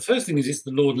 Well, the first thing is it's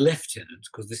the Lord Lieutenant,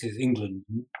 because this is England,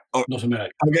 not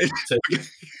America. Okay. So,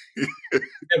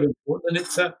 and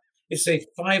it's a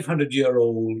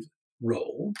 500-year-old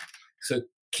role. So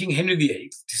King Henry VIII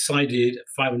decided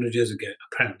 500 years ago,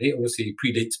 apparently, obviously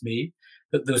predates me,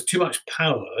 that there was too much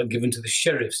power given to the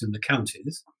sheriffs in the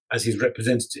counties as his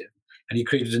representative. And he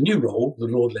created a new role, the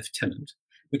Lord Lieutenant,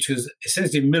 which was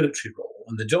essentially a military role.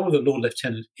 And the job of the Lord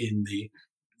Lieutenant in the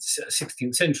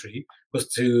 16th century was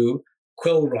to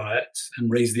quell riots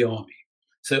and raise the army.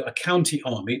 So a county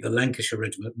army, the Lancashire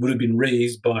Regiment, would have been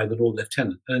raised by the Lord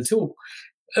Lieutenant. And until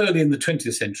early in the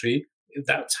 20th century,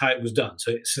 that's how it was done.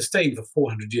 So it sustained for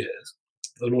 400 years.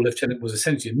 The Lord Lieutenant was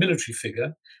essentially a military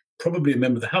figure, probably a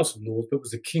member of the House of Lords, but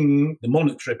was the king, the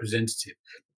monarch's representative.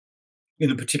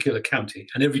 in a particular county,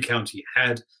 and every county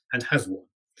had and has one.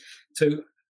 So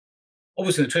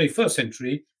obviously in the 21st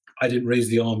century, I didn't raise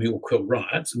the army or quell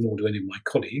riots, nor do any of my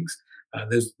colleagues.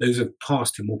 Those have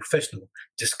passed to more professional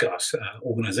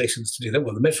organizations to do that.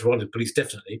 Well, the Metropolitan Police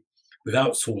definitely, we've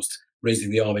outsourced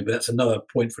raising the army, but that's another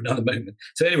point for another moment.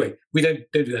 So anyway, we don't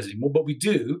do that anymore, but we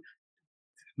do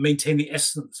maintain the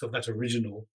essence of that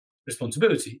original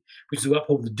responsibility, which is to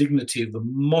uphold the dignity of the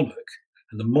monarch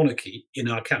and the monarchy in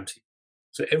our county.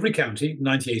 So every county,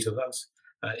 98 of us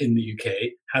in the UK,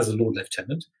 has a Lord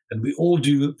Lieutenant, and we all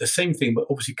do the same thing, but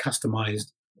obviously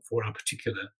customized for our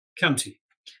particular county.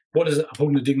 What does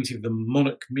upholding the dignity of the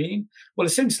monarch mean? Well,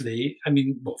 essentially,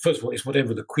 first of all, it's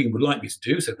whatever the Queen would like me to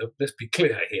do. So let's be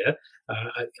clear here.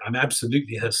 I'm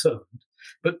absolutely her servant.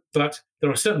 But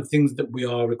there are certain things that we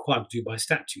are required to do by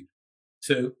statute.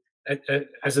 So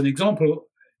as an example,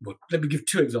 well, let me give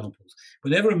two examples.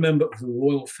 Whenever a member of the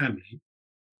royal family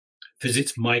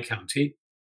visits my county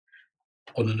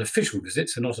on an official visit,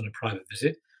 so not on a private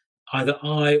visit, either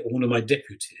I or one of my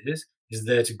deputies is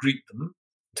there to greet them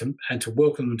and to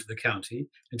welcome them to the county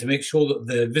and to make sure that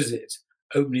their visit,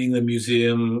 opening the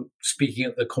museum, speaking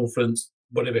at the conference,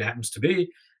 whatever it happens to be,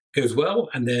 goes well,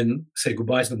 and then say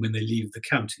goodbye to them when they leave the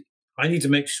county. I need to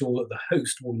make sure that the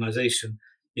host organization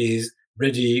is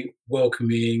ready,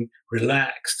 welcoming,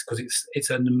 relaxed, because it's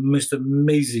a most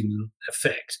amazing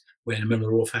effect when a member of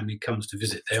the royal family comes to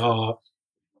visit. They are,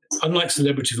 unlike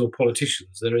celebrities or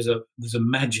politicians, there's a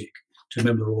magic to a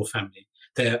member of the royal family.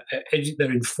 They're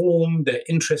informed, they're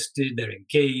interested, they're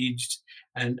engaged,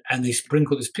 and they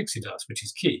sprinkle this pixie dust, which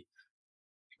is key.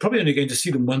 You're probably only going to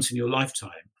see them once in your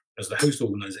lifetime as the host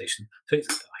organization. So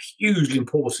it's hugely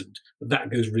important that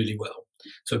goes really well.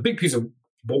 So a big piece of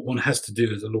what one has to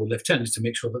do as a Lord Lieutenant is to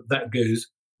make sure that goes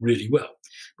really well.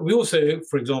 But we also,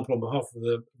 for example, on behalf of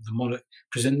the monarch,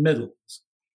 present medals.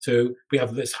 So we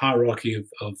have this hierarchy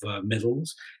of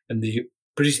medals, and the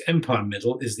British Empire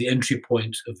Medal is the entry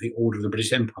point of the Order of the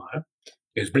British Empire.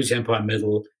 It goes British Empire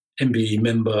Medal, MBE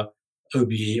member,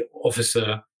 OBE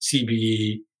officer,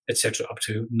 CBE, etc., up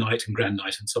to Knight and Grand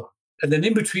Knight and so on. And then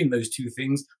in between those two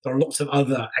things, there are lots of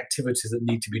other activities that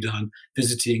need to be done,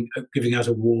 visiting, giving out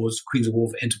awards, Queen's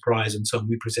Award for Enterprise and so on,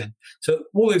 we present. So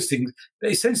all those things,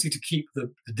 essentially to keep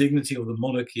the dignity of the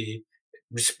monarchy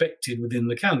respected within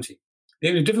the county. The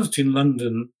only difference between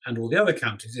London and all the other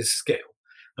counties is scale.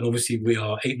 And obviously we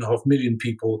are 8.5 million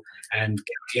people, and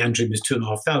County Antrim is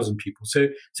 2,500 people. So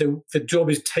the job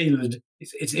is tailored,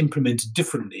 it's implemented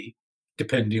differently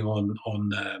depending on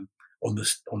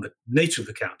the nature of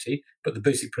the county, but the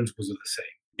basic principles are the same.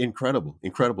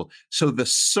 Incredible. So the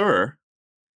Sir,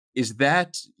 is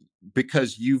that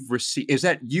because is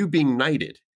that you being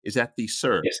knighted? Is that the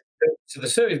Sir? Yes. So the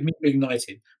Sir is me being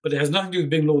knighted, but it has nothing to do with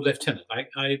being Lord Lieutenant.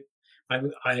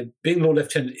 Being Lord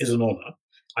Lieutenant is an honour.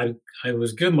 I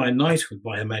was given my knighthood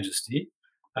by Her Majesty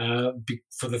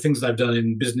for the things that I've done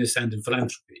in business and in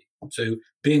philanthropy. So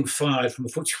being fired from a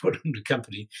FTSE 100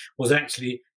 company was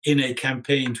actually in a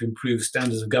campaign to improve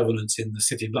standards of governance in the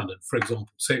City of London, for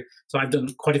example. So I've done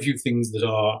quite a few things that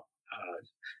are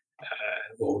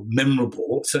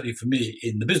memorable, certainly for me,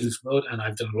 in the business world, and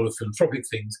I've done a lot of philanthropic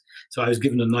things. So I was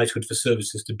given a knighthood for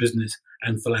services to business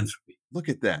and philanthropy. Look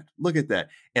at that.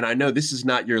 And I know this is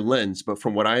not your lens, but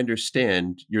from what I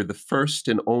understand, you're the first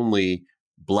and only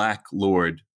Black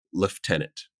Lord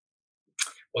Lieutenant.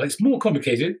 Well, it's more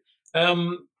complicated.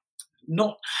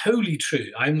 Not wholly true.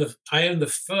 I am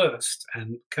the first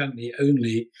and currently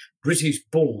only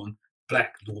British-born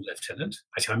Black Lord Lieutenant.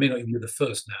 Actually, I may not even be the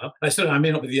first now. I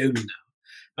may not be the only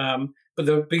now. But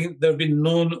there have been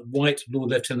non-white Lord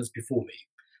Lieutenants before me.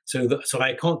 So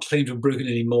I can't claim to have broken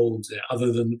any molds there,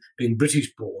 other than being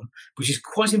British-born, which is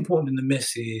quite important in the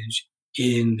message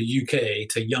in the UK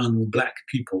to young Black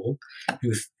people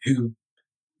who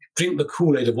drink the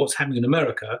Kool-Aid of what's happening in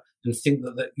America and think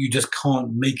that you just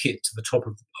can't make it to the top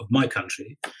of my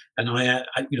country. And I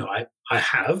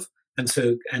have,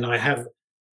 and I have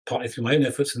partly through my own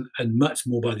efforts and much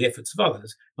more by the efforts of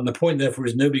others. And the point, therefore,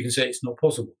 is nobody can say it's not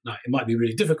possible. Now, it might be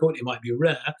really difficult, it might be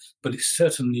rare, but it's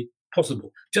certainly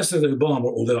possible. Just as Obama,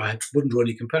 although I wouldn't draw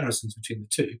any comparisons between the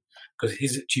two, because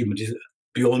his achievement is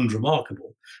beyond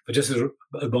remarkable, but just as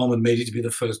Obama made it to be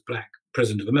the first Black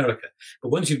president of America. But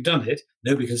once you've done it,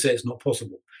 nobody can say it's not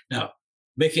possible. Now,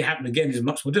 making it happen again is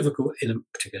much more difficult in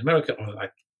particular America. I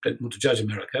don't want to judge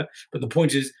America, but the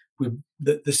point is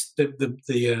the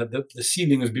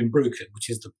ceiling has been broken, which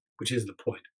is the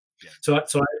point. Yeah. So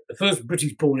the first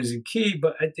British-born is in key,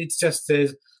 but it just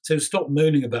says, so stop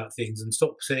moaning about things and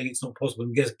stop saying it's not possible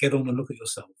and get on and look at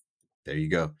yourself. There you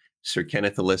go. Sir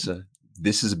Kenneth Elissa,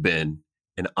 this has been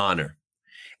an honor.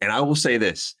 And I will say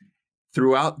this,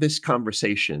 throughout this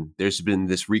conversation, there's been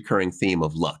this recurring theme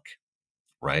of luck,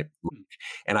 right?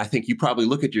 And I think you probably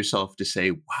look at yourself to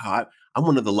say, wow, I'm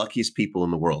one of the luckiest people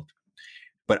in the world.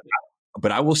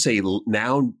 But I will say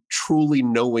now, truly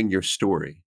knowing your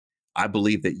story, I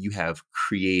believe that you have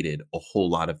created a whole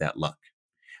lot of that luck.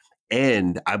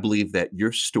 And I believe that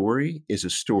your story is a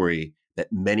story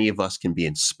that many of us can be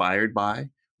inspired by.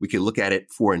 We can look at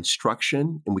it for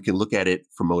instruction and we can look at it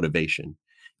for motivation.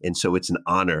 And so it's an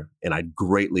honor, and I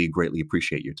greatly, greatly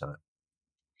appreciate your time.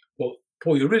 Well,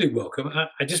 Paul, you're really welcome.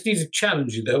 I just need to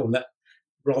challenge you, though, on that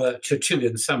rather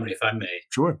Churchillian summary, if I may.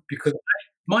 Sure. Because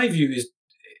my view is,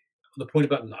 the point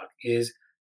about luck is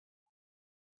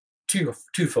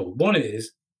twofold. One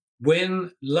is,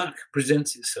 when luck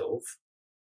presents itself,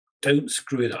 don't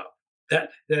screw it up. That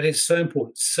is so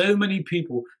important. So many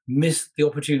people miss the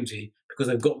opportunity because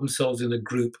they've got themselves in a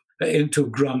grump,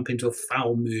 into a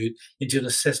foul mood, into an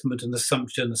assessment, an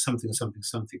assumption, something.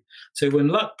 So when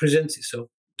luck presents itself,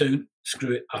 don't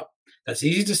screw it up. That's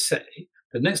easy to say.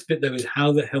 The next bit, though, is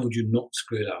how the hell do you not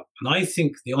screw it up? And I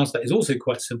think the answer to that is also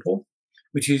quite simple,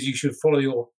 which is you should follow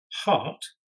your heart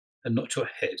and not your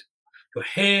head. Your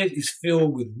head is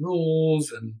filled with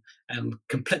rules and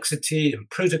complexity and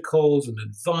protocols and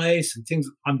advice and things.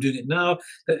 I'm doing it now.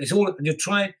 It's all, and you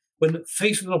try, when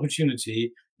faced with an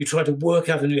opportunity, you try to work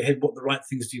out in your head what the right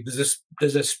things to do.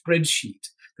 There's a spreadsheet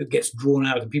that gets drawn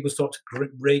out and people start to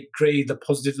grade the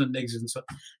positives and the negatives and so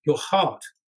on. Your heart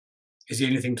is the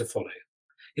only thing to follow.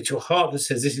 It's your heart that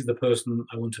says, this is the person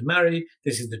I want to marry.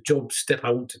 This is the job step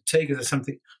I want to take. Is there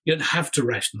something? You don't have to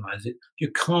rationalize it.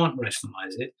 You can't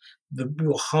rationalize it.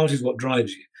 Your heart is what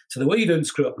drives you. So the way you don't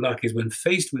screw up luck is when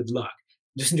faced with luck,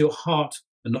 listen to your heart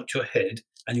and not your head,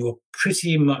 and you are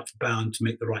pretty much bound to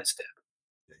make the right step.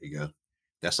 There you go.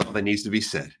 That's all that needs to be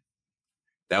said.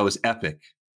 That was epic.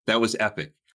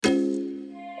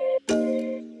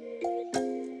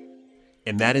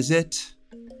 And that is it.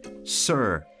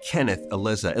 Sir Kenneth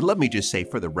Eliza. And let me just say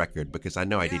for the record, because I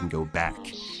know I didn't go back,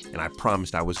 and I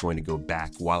promised I was going to go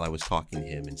back while I was talking to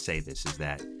him and say this, is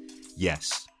that,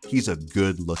 yes, he's a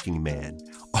good-looking man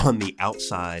on the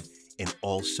outside and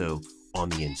also on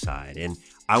the inside. And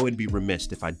I would be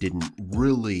remiss if I didn't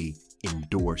really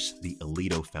endorse the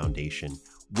Alito Foundation,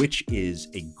 which is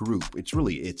a group.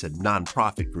 It's a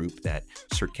nonprofit group that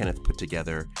Sir Kenneth put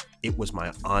together. It was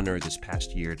my honor this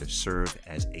past year to serve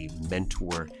as a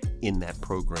mentor in that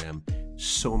program.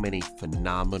 So many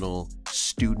phenomenal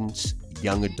students,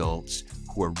 young adults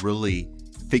who are really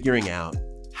figuring out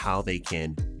how they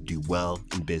can do well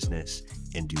in business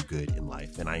and do good in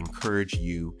life. And I encourage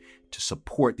you to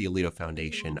support the Alito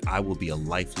Foundation. I will be a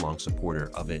lifelong supporter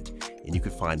of it. And you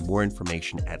can find more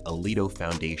information at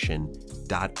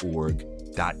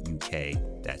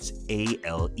aletofoundation.org.uk. That's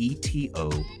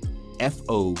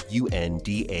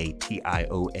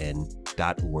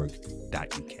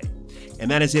ALETOFOUNDATION.org.uk.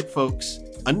 And that is it, folks.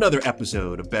 Another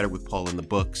episode of Better with Paul in the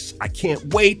books. I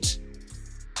can't wait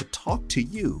to talk to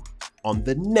you on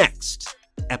the next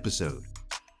episode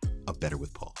of Better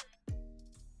with Paul.